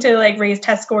looking to like raise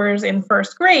test scores in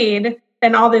first grade,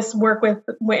 then all this work with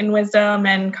Wit and Wisdom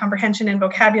and comprehension and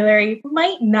vocabulary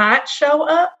might not show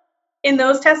up in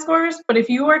those test scores. But if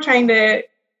you are trying to,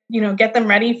 get them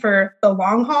ready for the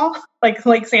long haul, like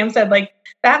Sam said, like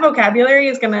that vocabulary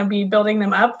is going to be building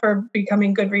them up for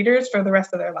becoming good readers for the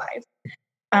rest of their lives.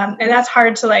 And that's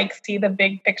hard to like see the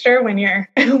big picture when you're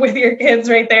with your kids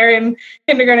right there in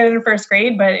kindergarten and first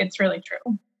grade, but it's really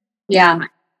true. Yeah.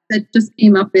 That just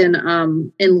came up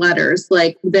in letters,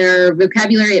 like their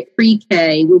vocabulary at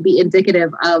pre-K will be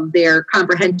indicative of their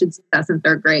comprehension success in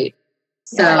third grade.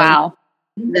 So wow.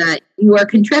 That you are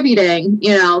contributing,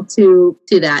 to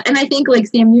that. And I think like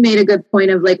Sam, you made a good point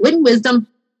of like Wit and Wisdom,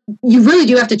 you really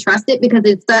do have to trust it because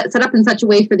it's set up in such a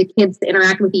way for the kids to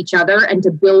interact with each other and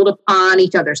to build upon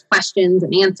each other's questions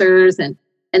and answers and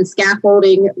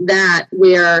scaffolding that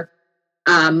where,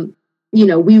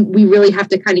 we really have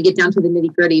to kind of get down to the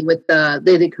nitty gritty with the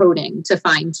decoding to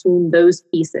fine tune those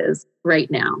pieces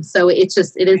right now. So it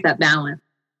is that balance.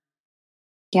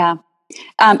 Yeah.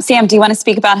 Sam, do you want to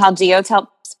speak about how geodes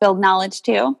helps build knowledge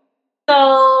too?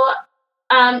 So,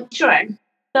 sure.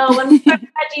 So when we started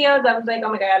at geodes, I was like, oh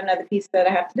my God, I have another piece that I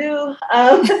have to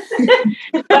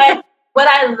do. But what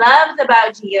I loved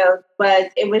about geodes was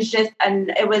it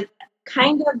was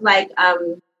kind of like,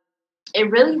 it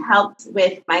really helped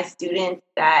with my students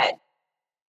that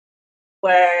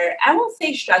were, I won't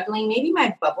say struggling, maybe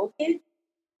my bubble kids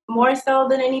more so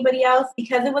than anybody else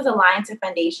because it was aligned to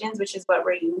foundations, which is what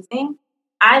we're using.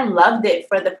 I loved it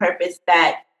for the purpose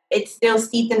that it still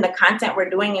steeped in the content we're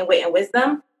doing in Wit and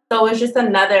Wisdom. So it's just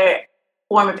another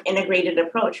form of integrated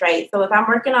approach, right? So if I'm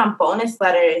working on bonus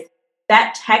letters,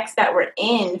 that text that we're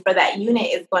in for that unit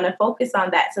is going to focus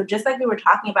on that. So just like we were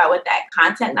talking about with that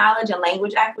content knowledge and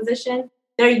language acquisition,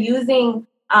 they're using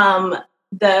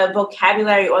the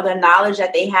vocabulary or the knowledge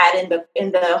that they had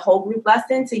in the whole group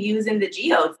lesson to use in the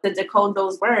geodes to decode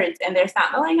those words. And they're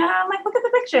sounding like, I'm like, look at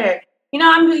the picture.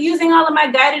 I'm using all of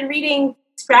my guided reading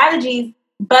strategies,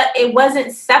 but it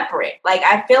wasn't separate. Like,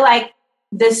 I feel like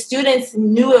the students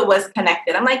knew it was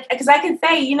connected. I'm like, because I could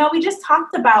say, we just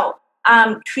talked about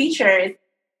features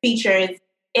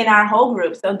in our whole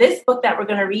group. So this book that we're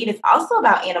going to read is also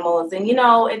about animals, and we're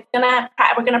going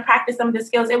to practice some of the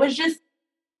skills. It was just,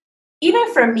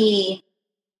 even for me,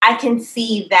 I can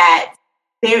see that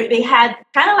they had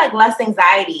kind of like less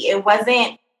anxiety. It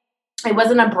wasn't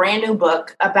a brand new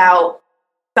book about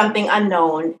something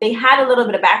unknown. They had a little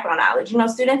bit of background knowledge.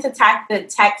 Students attack the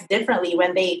text differently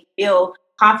when they feel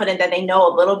confident that they know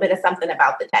a little bit of something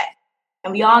about the text.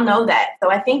 And we all know that. So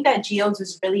I think that geodes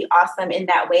was really awesome in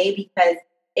that way because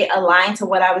it aligned to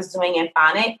what I was doing in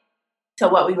phonics, to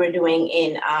what we were doing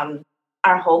in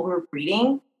our whole group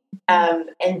reading.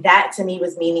 And that to me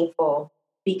was meaningful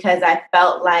because I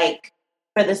felt like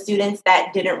for the students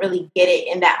that didn't really get it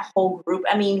in that whole group,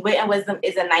 I mean, Wit and Wisdom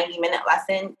is a 90-minute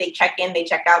lesson. They check in, they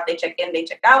check out, they check in, they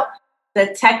check out.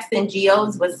 The text in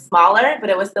geodes was smaller, but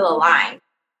it was still aligned.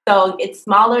 So it's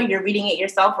smaller. You're reading it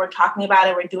yourself. We're talking about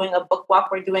it. We're doing a book walk.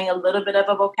 We're doing a little bit of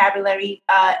a vocabulary,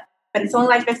 but it's only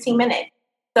like 15 minutes.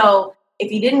 So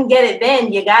if you didn't get it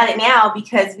then, you got it now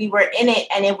because we were in it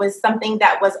and it was something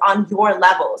that was on your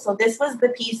level. So this was the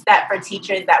piece that for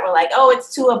teachers that were like, oh,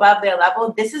 it's too above their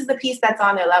level. This is the piece that's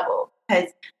on their level because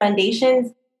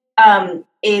Foundations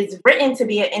is written to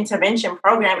be an intervention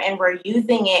program and we're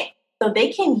using it so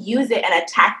they can use it and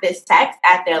attack this text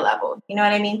at their level. You know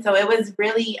what I mean? So it was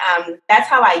really, that's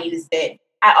how I used it.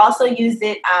 I also used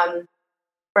it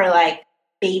for like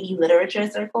baby literature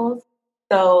circles.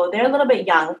 So they're a little bit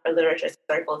young for literature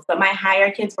circles, but my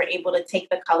higher kids were able to take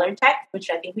the colored text, which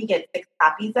I think we get 6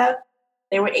 copies of.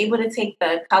 They were able to take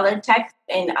the colored text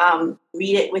and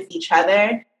read it with each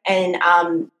other. And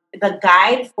the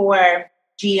guide for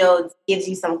geodes gives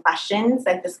you some questions,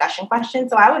 like discussion questions.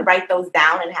 So I would write those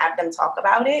down and have them talk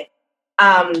about it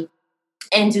and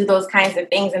do those kinds of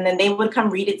things. And then they would come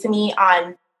read it to me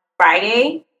on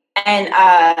Friday. And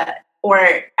or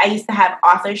I used to have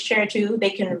author's chair too.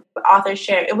 They can author's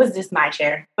chair. It was just my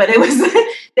chair, but it was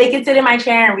they could sit in my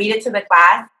chair and read it to the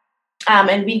class.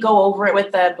 And we go over it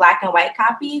with the black and white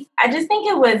copies. I just think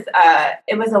it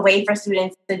was a way for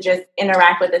students to just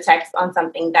interact with the text on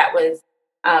something that was,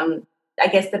 I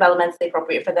guess, developmentally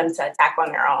appropriate for them to attack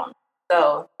on their own.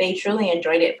 So they truly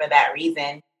enjoyed it for that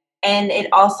reason. And it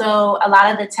also, a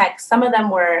lot of the texts, some of them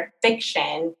were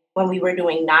fiction when we were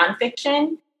doing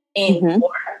nonfiction in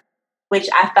core, which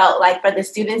I felt like for the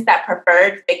students that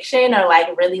preferred fiction or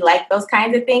like really like those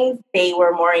kinds of things, they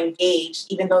were more engaged,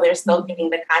 even though they're still getting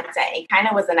the content. It kind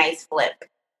of was a nice flip.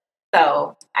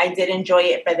 So I did enjoy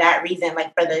it for that reason,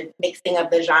 like for the mixing of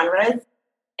the genres.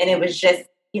 And it was just,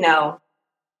 you know,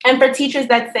 and for teachers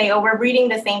that say, oh, we're reading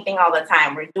the same thing all the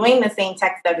time. We're doing the same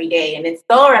text every day and it's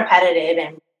so repetitive.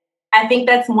 And I think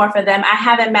that's more for them. I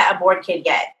haven't met a bored kid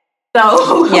yet.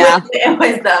 So yeah. It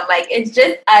was them. Like, it's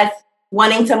just us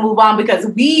wanting to move on because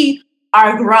we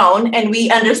are grown and we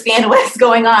understand what's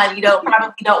going on. You don't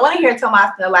probably don't want to hear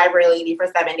Tomas in the library lady for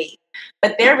 7 days,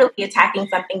 but they're really attacking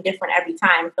something different every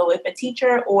time. So if a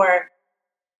teacher or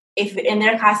if in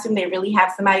their classroom they really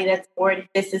have somebody that's bored,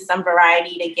 this is some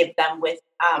variety to give them with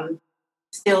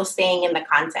still staying in the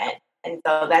content. And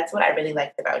so that's what I really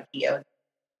liked about Geo.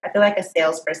 I feel like a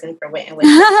salesperson for Wit and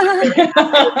Wisdom.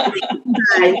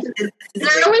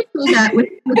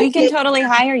 We can totally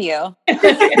hire you.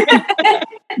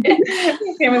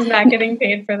 Sam is not getting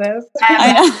paid for this.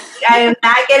 I am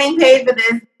not getting paid for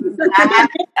this.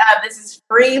 This is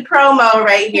free promo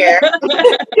right here.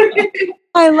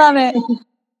 I love it.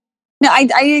 No,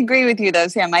 I agree with you though,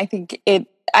 Sam. I think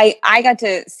I got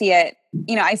to see it.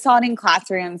 You know, I saw it in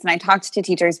classrooms and I talked to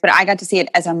teachers, but I got to see it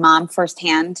as a mom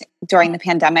firsthand during the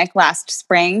pandemic last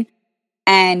spring.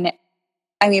 And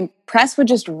I mean, Press would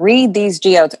just read these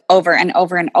geodes over and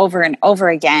over and over and over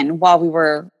again while we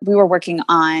were working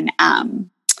on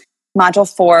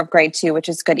module 4 of grade 2, which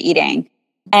is good eating.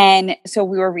 And so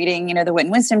we were reading, you know, the Wit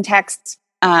and Wisdom texts,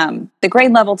 the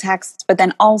grade level texts, but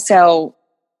then also,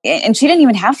 and she didn't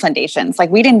even have foundations.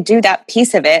 Like we didn't do that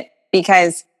piece of it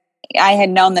because I had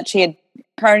known that she had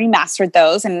already mastered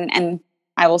those. And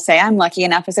I will say I'm lucky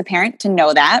enough as a parent to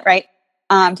know that, right?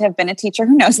 To have been a teacher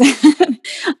who knows that.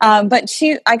 But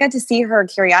I got to see her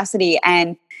curiosity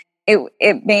and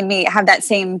it made me have that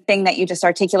same thing that you just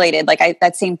articulated. Like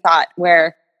that same thought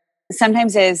where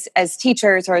sometimes as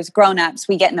teachers or as grownups,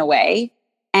 we get in the way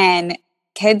and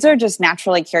kids are just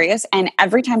naturally curious. And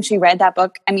every time she read that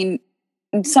book, I mean,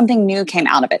 something new came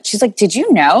out of it. She's like, did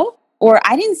you know? Or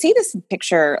I didn't see this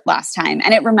picture last time.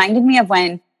 And it reminded me of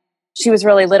when she was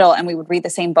really little and we would read the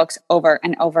same books over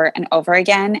and over and over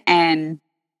again. And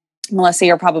Melissa,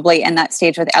 you're probably in that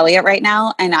stage with Elliot right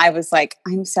now. And I was like,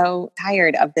 I'm so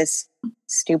tired of this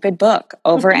stupid book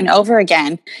over and over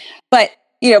again. But,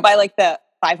 you know, by like the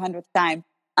 500th time.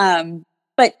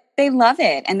 But they love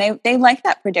it. And they like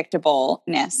that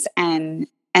predictableness and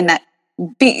that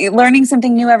learning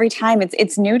something new every time.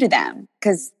 It's new to them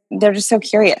because they're just so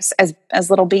curious as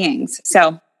little beings.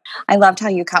 So I loved how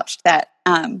you couched that.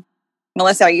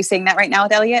 Melissa, are you seeing that right now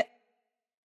with Elliot?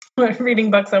 We're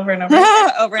reading books over and over.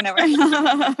 Over and over.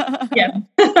 Yeah.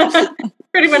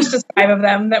 Pretty much just 5 of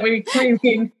them that we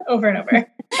read over and over.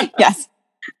 Yes.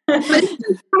 But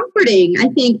it's comforting, I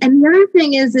think. And the other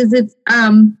thing is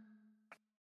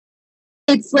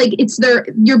it's like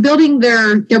they're building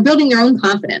their own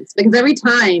confidence because every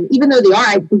time, even though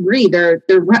I agree, they're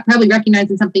probably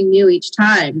recognizing something new each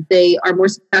time. They are more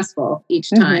successful each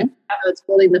time. So it's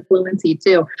building the fluency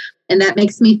too, and that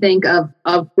makes me think of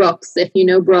Brooks. If you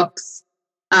know Brooks,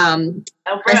 Kristen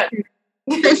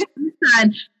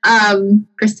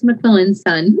McMillan's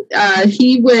son.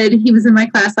 He was in my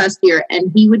class last year,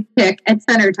 and he would pick at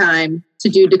center time to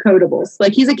do decodables.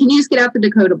 Like he's like, can you just get out the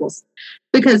decodables?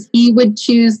 Because he would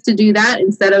choose to do that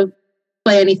instead of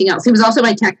play anything else. He was also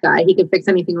my tech guy. He could fix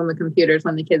anything on the computers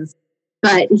when the kids,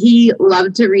 but he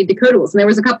loved to read decodables. And there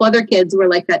was a couple other kids who were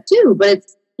like that too, but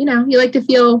it's, you know, you like to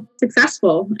feel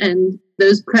successful, and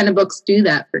those kind of books do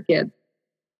that for kids.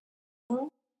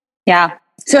 Yeah.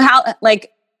 So how,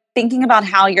 like, thinking about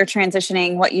how you're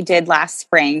transitioning what you did last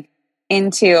spring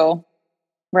into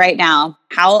right now,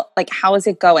 how is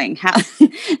it going? How,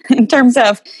 in terms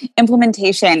of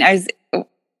implementation,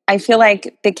 I feel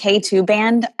like the K2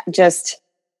 band just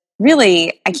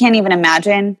really, I can't even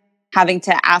imagine having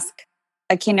to ask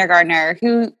a kindergartner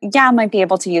who, might be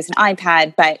able to use an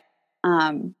iPad, but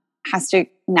has to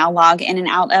now log in and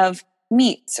out of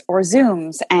Meets or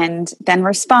Zooms and then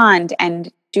respond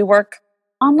and do work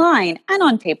online and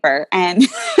on paper. And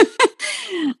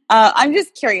I'm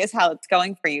just curious how it's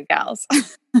going for you gals.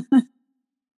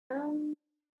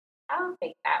 I'll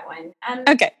take that one.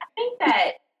 Okay.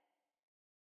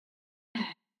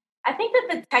 I think that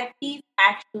the tech piece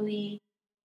actually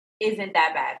isn't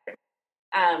that bad for me.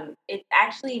 It's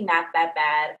actually not that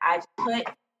bad.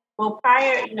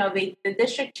 Prior, the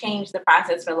district changed the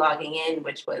process for logging in,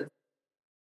 which was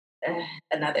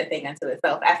another thing unto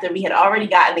itself after we had already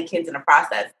gotten the kids in the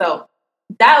process. So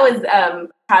that was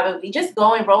probably just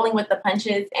rolling with the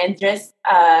punches and just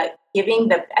I think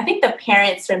the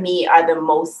parents for me are the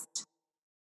most,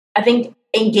 I think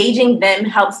engaging them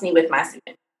helps me with my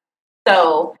students.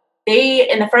 So they,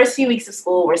 in the first few weeks of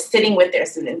school, were sitting with their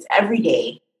students every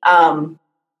day,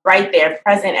 right there,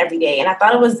 present every day. And I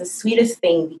thought it was the sweetest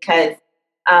thing because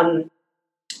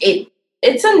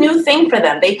it's a new thing for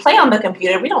them. They play on the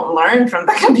computer. We don't learn from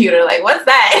the computer. Like, what's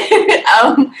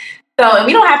that? So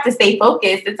we don't have to stay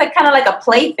focused. It's like kind of like a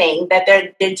play thing that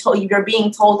you're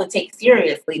being told to take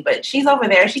seriously. But she's over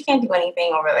there. She can't do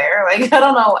anything over there. Like, I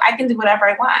don't know. I can do whatever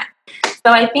I want.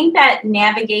 So I think that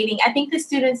the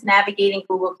students navigating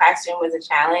Google Classroom was a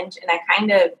challenge. And I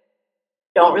kind of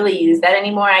don't really use that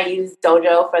anymore. I use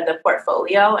Dojo for the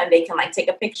portfolio, and they can take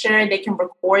a picture. They can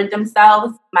record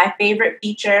themselves. My favorite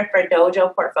feature for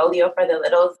Dojo portfolio for the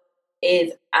littles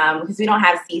is, because we don't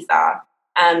have Seesaw,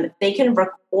 they can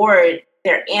record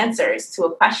their answers to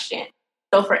a question.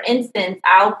 So for instance,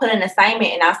 I'll put an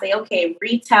assignment and I'll say, okay,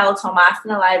 retell Tomas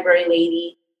and the Library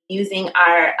Lady using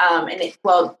our,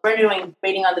 we're doing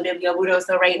Rating on the Bibliobudo.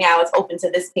 So right now it's open to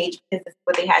this page because this is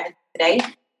what they had today.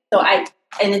 So I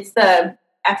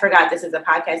forgot this is a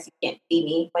podcast. You can't see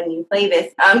me when you play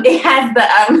this. It has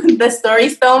the Story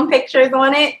Stone pictures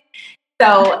on it.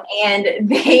 So, and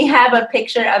they have a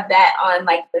picture of that on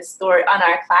the story on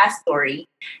our class story.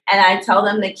 And I tell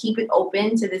them to keep it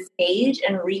open to this page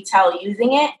and retell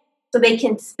using it so they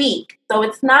can speak. So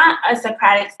it's not a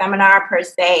Socratic seminar per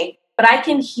se, but I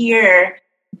can hear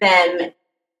them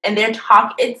and they're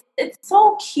talking. It's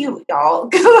so cute, y'all.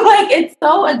 It's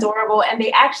so adorable, and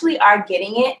they actually are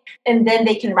getting it, and then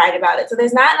they can write about it. So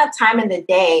there's not enough time in the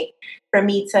day for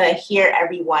me to hear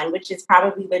everyone, which is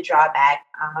probably the drawback.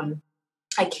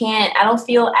 I don't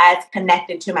feel as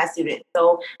connected to my students.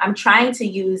 So I'm trying to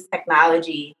use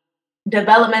technology,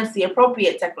 developmentally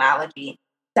appropriate technology,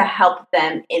 to help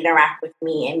them interact with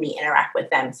me and me interact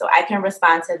with them. So I can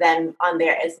respond to them on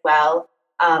there as well.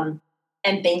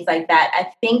 And things like that.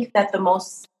 I think that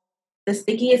the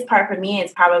stickiest part for me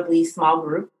is probably small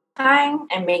group time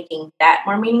and making that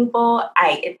more meaningful.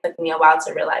 It took me a while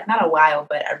to realize, not a while,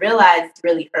 but I realized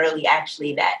really early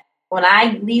actually that when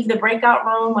I leave the breakout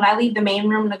room, when I leave the main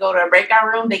room to go to a breakout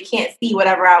room, they can't see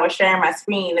whatever I was sharing my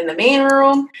screen in the main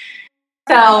room.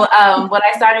 So what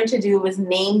I started to do was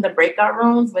name the breakout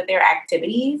rooms with their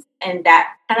activities, and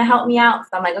that kind of helped me out.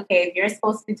 So I'm like, okay, if you're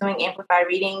supposed to be doing Amplify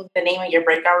Reading, the name of your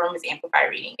breakout room is Amplify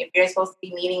Reading. If you're supposed to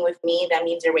be meeting with me, that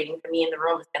means you're waiting for me in the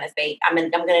room. It's going to say, I'm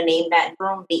going to name that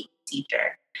room Meet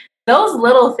Teacher. Those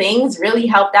little things really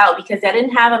helped out because I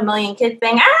didn't have a million kids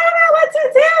saying, I don't know what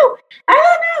to do. I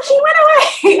don't know. She went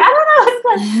away. I don't know what's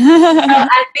going on. So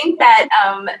I think that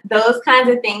those kinds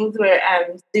of things were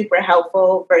super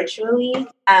helpful virtually.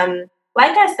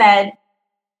 Like I said,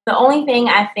 the only thing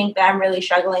I think that I'm really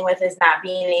struggling with is not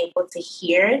being able to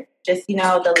hear just,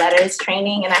 the letters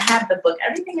training. And I have the book.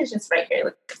 Everything is just right here.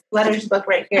 Look, letters book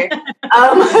right here.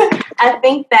 I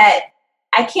think that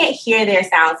I can't hear their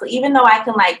sounds. So even though I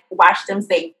can watch them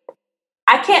say,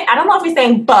 I don't know if you're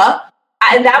saying buh,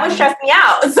 that would stress me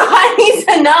out. So I need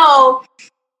to know.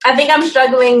 I think I'm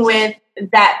struggling with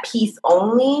that piece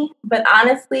only, but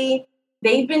honestly,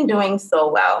 they've been doing so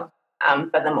well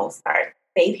for the most part.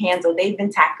 They've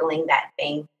been tackling that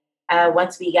thing.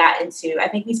 Once we got into, I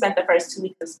think we spent the first 2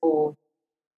 weeks of school.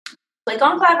 Click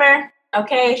on Clever.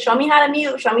 Okay, show me how to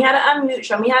mute, show me how to unmute,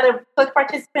 show me how to click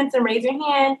participants and raise your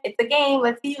hand. It's a game.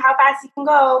 Let's see how fast you can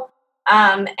go.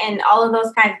 And all of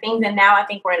those kinds of things. And now I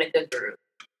think we're in a good group.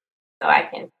 So I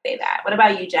can say that. What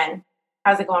about you, Jen?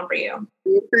 How's it going for you?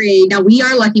 Great. Now, we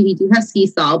are lucky we do have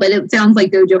Seesaw, but it sounds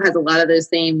like Dojo has a lot of those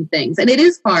same things. And it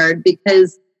is hard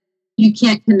because you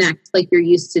can't connect like you're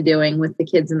used to doing with the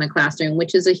kids in the classroom,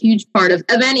 which is a huge part of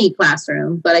any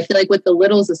classroom. But I feel like with the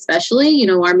littles especially,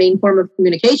 our main form of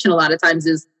communication a lot of times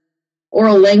is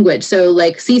oral language. So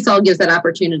like Seesaw gives that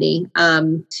opportunity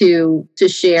to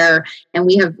share. And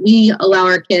we allow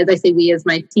our kids, I say we as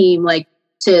my team, like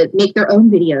to make their own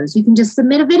videos. You can just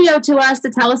submit a video to us to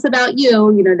tell us about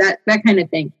you, that kind of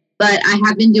thing. But I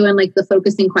have been doing like the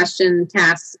focusing question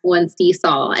tasks on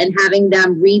Seesaw and having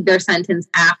them read their sentence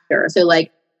after. So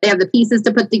like they have the pieces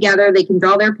to put together, they can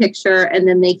draw their picture, and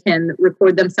then they can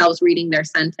record themselves reading their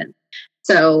sentence.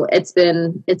 So it's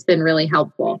been really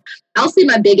helpful. I'll say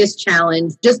my biggest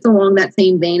challenge, just along that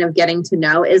same vein of getting to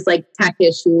know, is like tech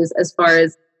issues as far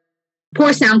as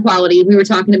poor sound quality. We were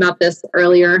talking about this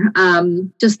earlier.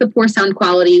 Just the poor sound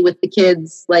quality with the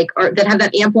kids, that have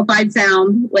that amplified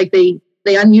sound, like they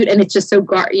unmute and it's just so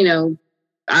loud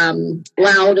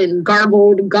and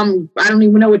garbled. I don't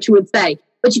even know what you would say,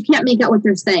 but you can't make out what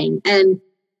they're saying, and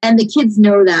the kids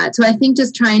know that. So I think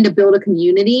just trying to build a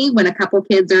community when a couple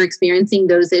kids are experiencing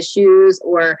those issues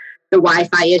or the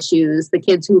Wi-Fi issues, the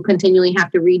kids who continually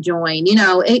have to rejoin,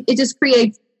 it just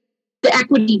creates the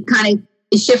equity kind of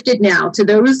is shifted now to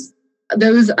those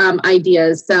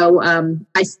ideas. So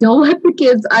I still let the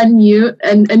kids unmute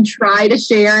and try to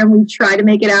share, and we try to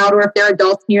make it out, or if there are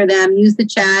adults near them, use the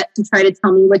chat to try to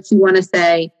tell me what you want to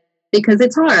say, because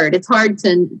it's hard. It's hard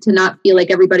to not feel like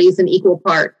everybody's an equal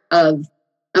part of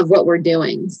what we're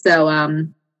doing. So,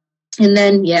 and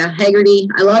then, Haggerty.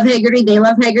 I love Haggerty. They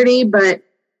love Haggerty, but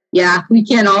yeah, we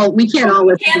can't all listen. We can't all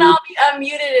be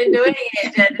unmuted and doing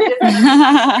it.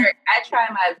 I try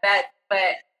my best,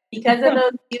 but because of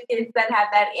those few kids that have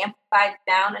that amplified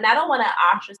sound, and I don't want to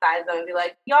ostracize them and be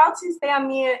like, y'all two stay on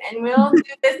mute and we'll do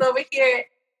this over here.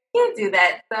 Can't do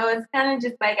that. So it's kind of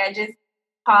just like I just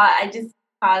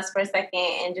pause for a second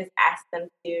and just ask them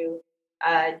to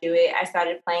do it. I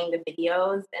started playing the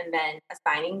videos and then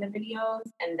assigning the videos,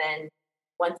 and then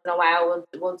once in a while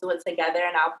we'll do it together,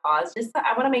 and I'll pause.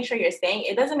 I want to make sure you're saying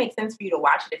it. Doesn't make sense for you to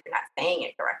watch it if you're not saying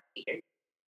it correctly. You're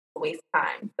a waste of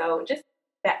time. So just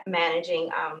managing,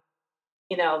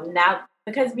 now,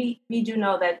 because we do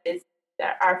know that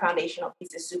our foundational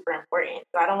piece is super important.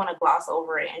 So I don't want to gloss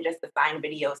over it and just assign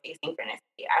videos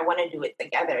asynchronously. I want to do it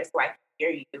together so I can hear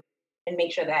you and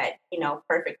make sure that,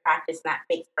 perfect practice not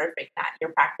makes perfect, not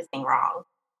you're practicing wrong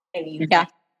and you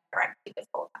correctly this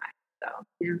whole time. So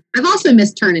I've also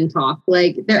missed turn and talk.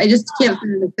 I just can't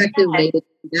find an effective way to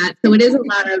do that. So it is a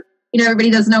lot of,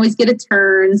 everybody doesn't always get a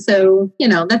turn. So,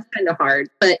 that's kind of hard.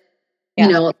 But,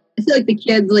 I feel like the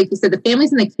kids, like you said, the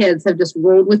families and the kids have just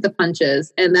rolled with the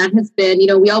punches. And that has been,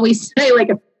 we always say, like,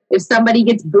 if somebody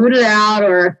gets booted out,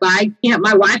 or if my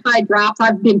Wi-Fi drops,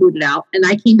 I've been booted out. And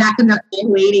I came back and they're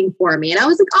waiting for me. And I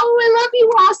was like, oh, I love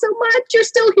you all so much. You're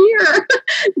still here.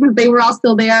 Because they were all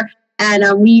still there. And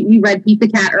we read Pete the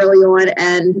Cat early on,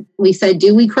 and we said,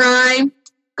 do we cry?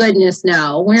 Goodness,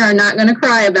 no. We are not going to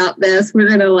cry about this. We're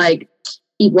going to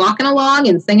keep walking along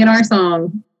and singing our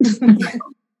song.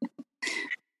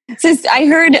 So I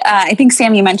heard, I think,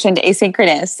 Sam, you mentioned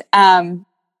asynchronous.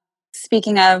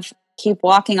 Speaking of keep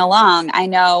walking along, I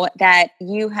know that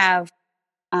you have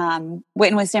Wit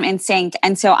and Wisdom Instinct.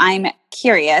 And so I'm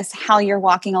curious how you're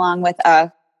walking along with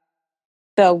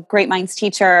the Great Minds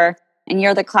teacher, and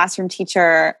you're the classroom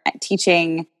teacher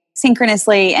teaching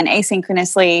synchronously and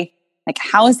asynchronously.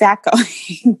 How is that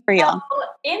going for you? So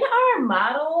in our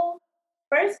model,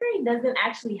 first grade doesn't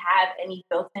actually have any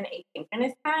built-in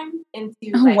asynchronous time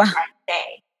into our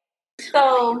day.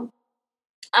 So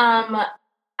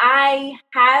I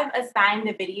have assigned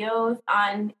the videos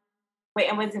on Wit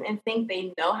and Wisdom Instinct.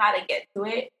 They know how to get to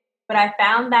it. But I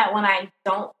found that when I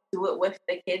don't do it with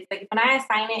the kids, when I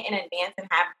assign it in advance and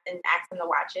ask them to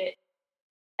watch it,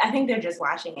 I think they're just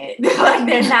watching it.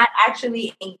 They're not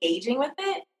actually engaging with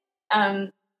it.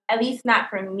 At least not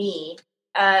for me.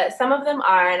 Some of them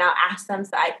are, and I'll ask them.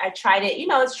 So I tried it.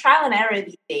 It's trial and error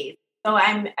these days. So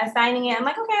I'm assigning it. I'm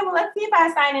like, okay, well, let's see if I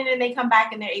assign it and they come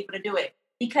back and they're able to do it.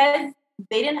 Because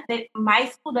my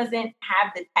school doesn't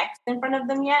have the text in front of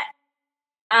them yet.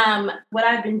 What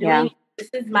I've been doing, this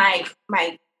is my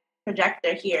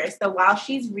projector here. So while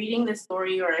she's reading the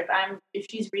story, or if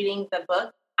she's reading the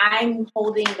book, I'm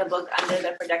holding the book under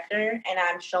the projector and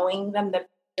I'm showing them the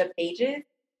pages,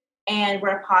 and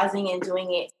we're pausing and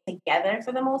doing it together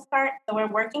for the most part. So we're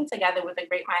working together with a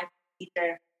Great Minds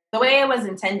teacher the way it was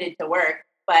intended to work,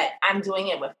 but I'm doing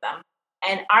it with them.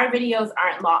 And our videos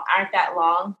aren't that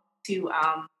long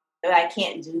that I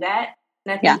can't do that.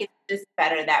 And I think it's just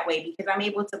better that way, because I'm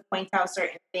able to point out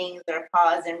certain things or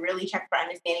pause and really check for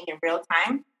understanding in real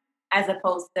time, as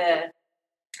opposed to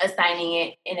assigning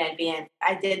it in advance.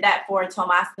 I did that for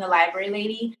Tomas and the Library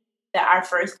Lady, our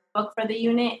first book for the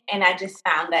unit, and I just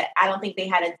found that I don't think they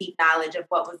had a deep knowledge of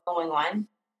what was going on.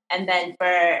 And then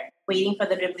for waiting for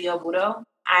the Bibliobudo,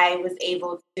 I was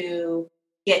able to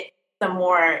get some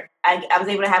more, I was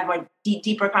able to have more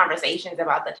deeper conversations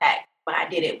about the text when I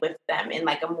did it with them in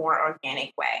like a more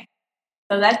organic way.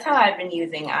 So that's how I've been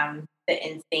using the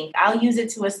Instinct. I'll use it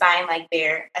to assign like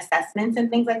their assessments and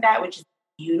things like that, which is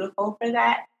beautiful for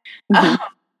that.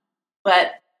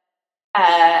 But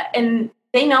and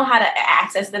they know how to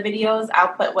access the videos.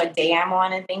 I'll put what day I'm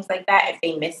on and things like that if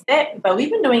they missed it. But we've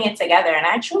been doing it together, and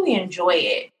I truly enjoy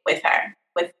it with her,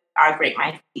 with our Great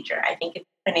Minds teacher. I think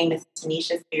her name is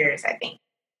Tanisha Spears, I think.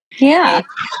 Yeah. And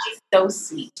she's so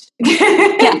sweet.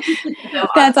 Yeah. So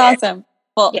That's awesome.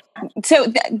 Well, yeah.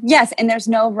 so yes, and there's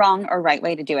no wrong or right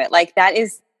way to do it. Like that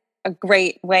is a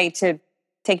great way to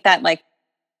take that like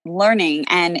learning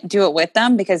and do it with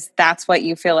them because that's what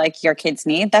you feel like your kids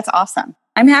need. That's awesome.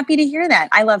 I'm happy to hear that.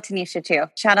 I love Tanisha too.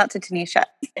 Shout out to Tanisha.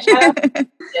 Shout out if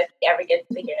you ever get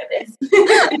to hear this.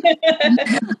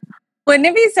 Wouldn't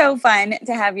it be so fun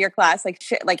to have your class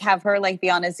like have her like be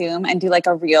on a Zoom and do like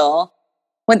a reel?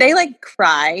 Would they like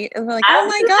cry? Like, oh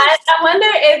my gosh. I wonder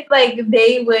if like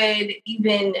they would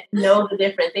even know the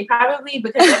difference. They probably,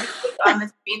 because everything's on the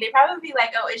screen, they probably be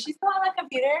like, oh, is she still on the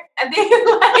computer? I think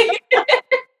like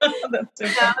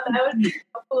that would be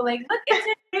so cool. Like, look, it's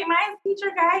your Great Minds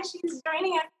teacher, guys. She's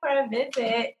joining us for a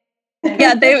visit.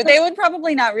 Yeah, they would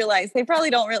probably not realize. They probably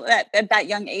don't at that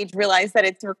young age realize that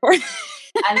it's recorded.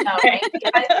 I know, right?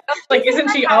 Yeah, like, isn't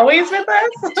she always with us?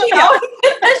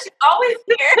 She's always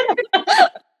here.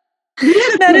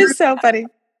 That is so funny.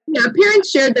 Yeah, parents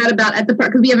shared that about at the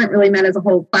park because we haven't really met as a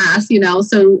whole class, you know.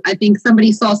 So I think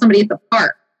somebody saw somebody at the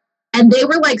park and they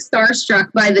were like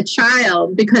starstruck by the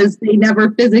child because they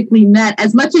never physically met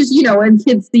as much as, you know, when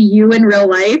kids see you in real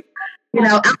life, you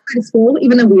know, outside of school,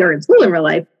 even though we are in school in real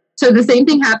life. So the same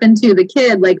thing happened to the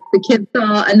kid. Like the kid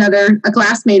saw a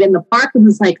classmate in the park and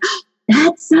was like,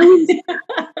 that's so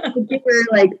they were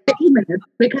like famous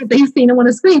because they've seen him on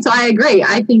a screen. So I agree.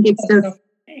 I think it's just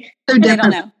so different. I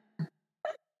don't know.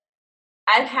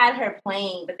 I've had her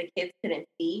playing, but the kids couldn't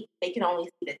see. They can only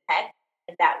see the text,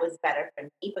 and that was better for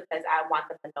me because I want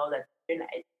them to know that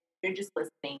you're just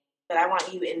listening, but I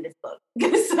want you in this book.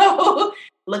 So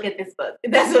look at this book.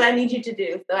 That's what I need you to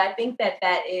do. So I think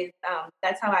that is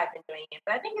that's how I've been doing it.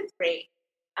 But I think it's great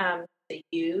to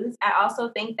use. I also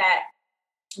think that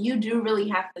you do really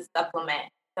have to supplement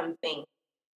something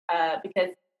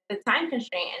because the time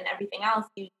constraint and everything else.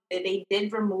 They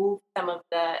did remove some of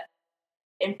the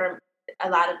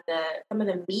some of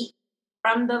the meat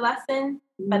from the lesson,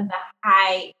 but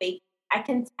I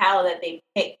can tell that they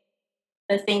picked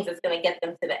the things that's going to get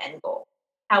them to the end goal.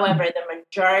 However, the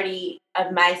majority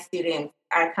of my students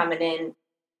are coming in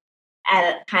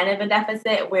at a kind of a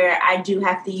deficit where I do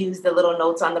have to use the little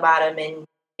notes on the bottom and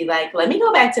be like, let me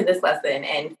go back to this lesson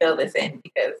and fill this in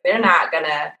because they're not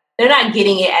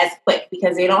getting it as quick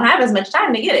because they don't have as much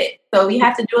time to get it. So we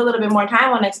have to do a little bit more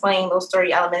time on explaining those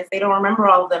story elements. They don't remember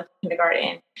all of them from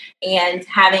kindergarten and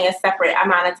having a separate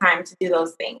amount of time to do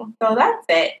those things. So that's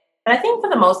it. But I think for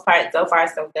the most part, so far,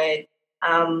 so good.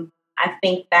 I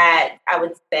think that I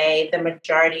would say the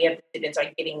majority of the students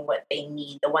are getting what they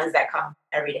need. The ones that come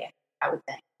every day, I would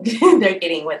say they're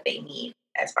getting what they need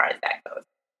as far as that goes.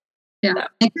 Yeah, so.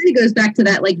 It kind of goes back to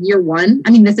that like year one.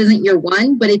 I mean, this isn't year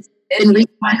one, but it's been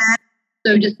reformatted.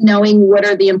 So just knowing what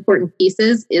are the important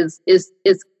pieces is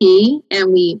key,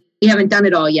 and we haven't done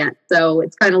it all yet. So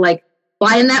it's kind of like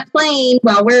flying that plane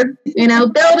while we're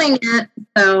building it.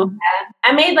 So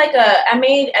I made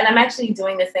and I'm actually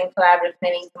doing this in collaborative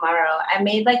planning tomorrow. I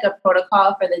made like a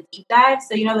protocol for the deep dives.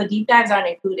 So the deep dives aren't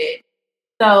included.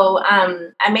 So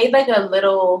I made like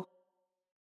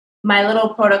my little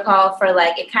protocol for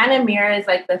like it kind of mirrors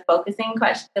like the focusing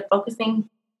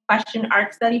question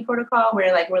arc study protocol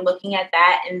where like we're looking at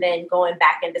that and then going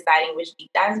back and deciding which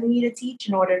deep dives we need to teach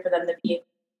in order for them to be able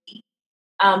to teach.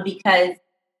 Because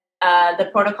the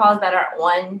protocols that are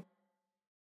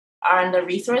on the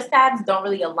resource tabs don't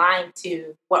really align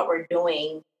to what we're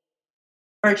doing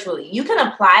virtually. You can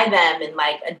apply them and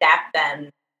like adapt them,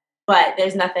 but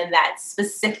there's nothing that's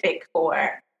specific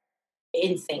for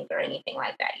Instinct or anything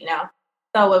like that,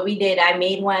 So what we did, I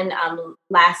made one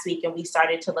last week and we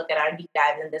started to look at our deep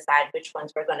dives and decide which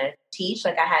ones we're going to teach.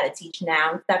 Like I had to teach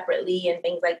noun separately and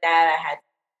things like that. I had to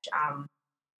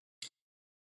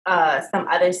teach some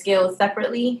other skills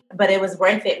separately, but it was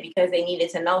worth it because they needed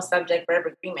to know subject, verb,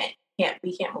 agreement.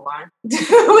 We can't move on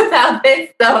without this.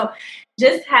 So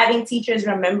just having teachers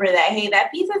remember that, hey,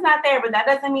 that piece is not there, but that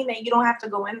doesn't mean that you don't have to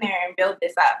go in there and build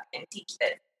this up and teach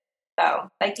this. So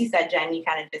like you said, Jen, you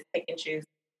kind of just pick and choose.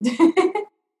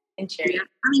 and cheering. Yeah.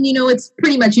 I mean, it's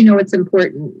pretty much, it's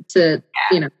important to,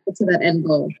 get to that end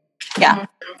goal. Yeah.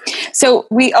 So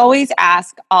we always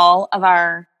ask all of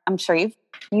our, I'm sure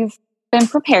you've been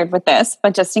prepared with this,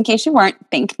 but just in case you weren't,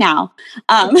 think now.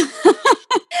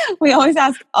 We always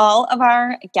ask all of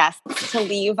our guests to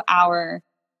leave our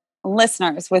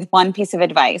listeners with one piece of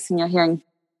advice. And you're hearing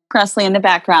Presley in the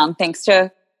background, thanks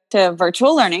to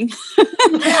virtual learning.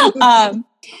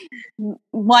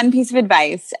 One piece of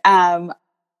advice,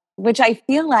 which I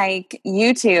feel like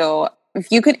you two, if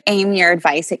you could aim your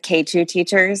advice at K2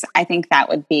 teachers, I think that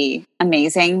would be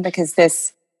amazing,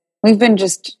 because we've been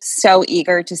just so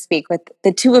eager to speak with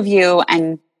the two of you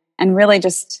and really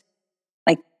just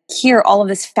like hear all of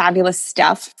this fabulous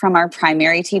stuff from our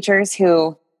primary teachers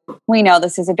who we know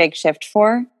this is a big shift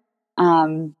for.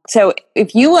 So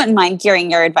if you wouldn't mind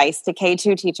gearing your advice to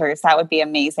K2 teachers, that would be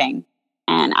amazing.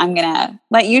 And I'm going to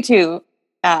let you two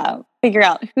figure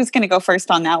out who's going to go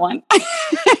first on that one.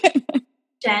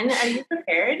 Jen, are you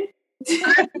prepared?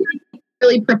 I'm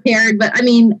really prepared, but I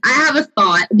mean, I have a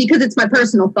thought because it's my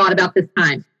personal thought about this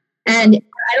time. And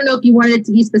I don't know if you wanted it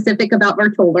to be specific about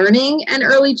virtual learning and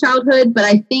early childhood, but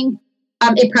I think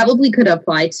it probably could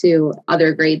apply to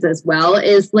other grades as well,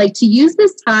 is like to use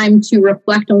this time to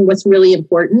reflect on what's really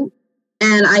important.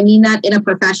 And I mean that in a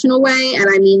professional way, and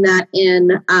I mean that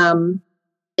in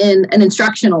an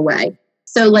instructional way.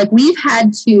 So like we've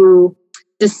had to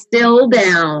distill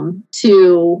down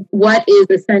to what is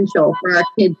essential for our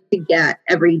kids to get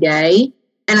every day.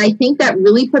 And I think that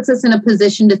really puts us in a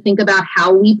position to think about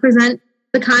how we present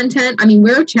the content. I mean,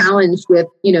 we're challenged with,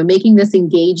 making this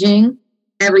engaging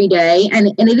every day. And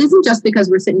it isn't just because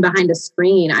we're sitting behind a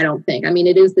screen, I don't think. I mean,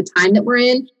 it is the time that we're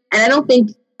in. And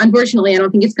unfortunately, I don't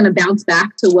think it's going to bounce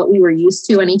back to what we were used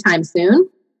to anytime soon.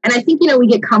 And I think, we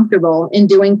get comfortable in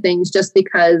doing things just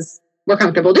because we're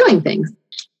comfortable doing things.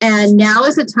 And now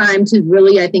is a time to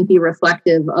really, I think, be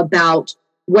reflective about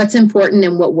what's important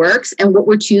and what works and what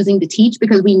we're choosing to teach,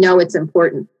 because we know it's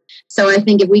important. So I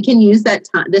think if we can use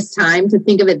this time to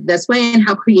think of it this way and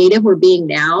how creative we're being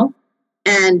now,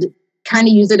 and kind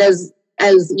of use it as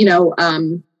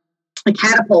a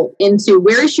catapult into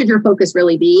where should your focus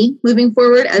really be moving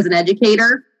forward as an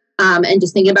educator, and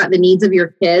just thinking about the needs of your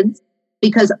kids,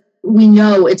 because we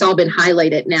know it's all been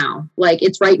highlighted now. Like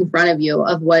it's right in front of you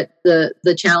of what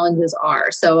the challenges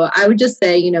are. So I would just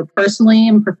say, personally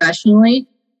and professionally,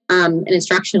 and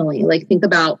instructionally, like think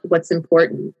about what's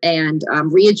important and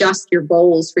readjust your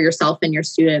goals for yourself and your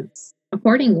students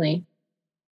accordingly.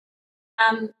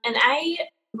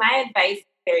 My advice is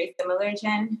very similar,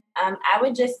 Jen. I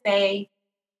would just say,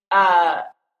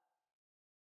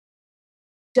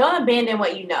 don't abandon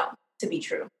what you know to be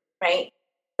true, right?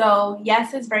 So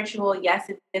yes, it's virtual. Yes,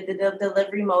 the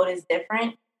delivery mode is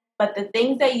different, but the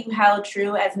things that you held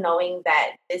true as knowing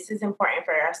that this is important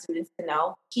for our students to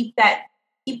know, keep that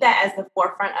as the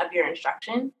forefront of your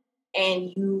instruction,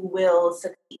 and you will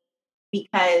succeed.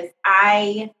 Because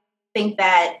I think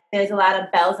that there's a lot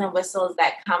of bells and whistles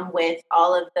that come with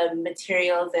all of the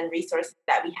materials and resources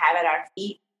that we have at our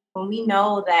feet, when we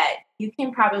know that you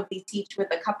can probably teach with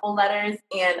a couple letters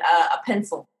and a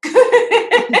pencil.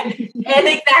 and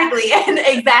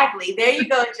exactly. There you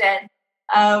go, Jen.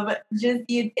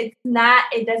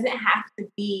 It doesn't have to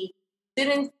be,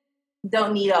 students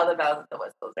don't need all the bells and the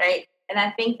whistles, right? And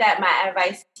I think that my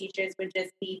advice to teachers would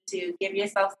just be to give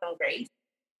yourself some grace,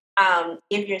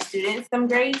 give your students some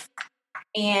grace,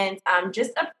 and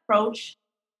just approach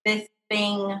this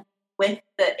thing with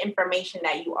the information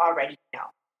that you already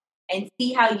know, and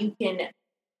see how you can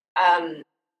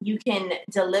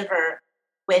deliver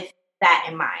with that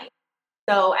in mind.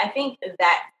 So I think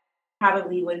that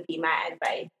probably would be my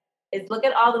advice, is look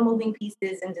at all the moving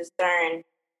pieces and discern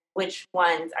which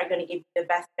ones are going to give you the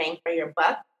best bang for your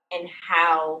buck and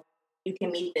how you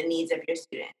can meet the needs of your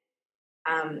students.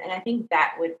 And I think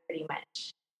that would pretty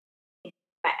much be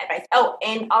my advice. Oh,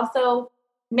 and also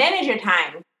manage your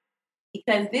time,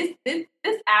 because this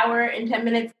hour and 10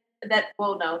 minutes do I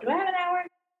have an hour?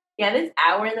 Yeah, this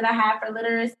hour that I have for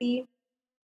literacy,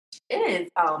 it is,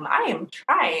 I am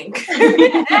trying.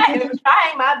 I am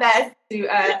trying my best to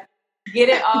get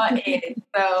it all in.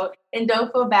 So, and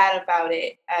don't feel bad about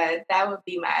it. That would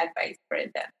be my advice for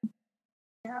them.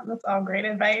 Yeah, that's all great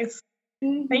advice.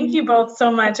 Mm-hmm. Thank you both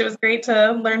so much. It was great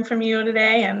to learn from you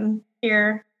today and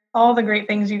hear all the great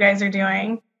things you guys are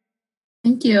doing.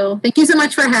 Thank you. Thank you so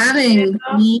much for having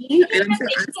me. And for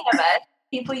thinking of us,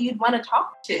 people you'd want to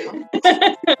talk to.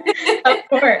 Of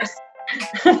course.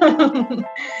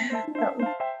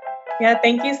 Yeah,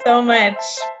 thank you so much.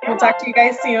 We'll talk to you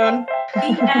guys soon.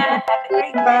 Yeah, have a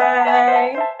great day.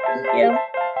 Bye. Thank you.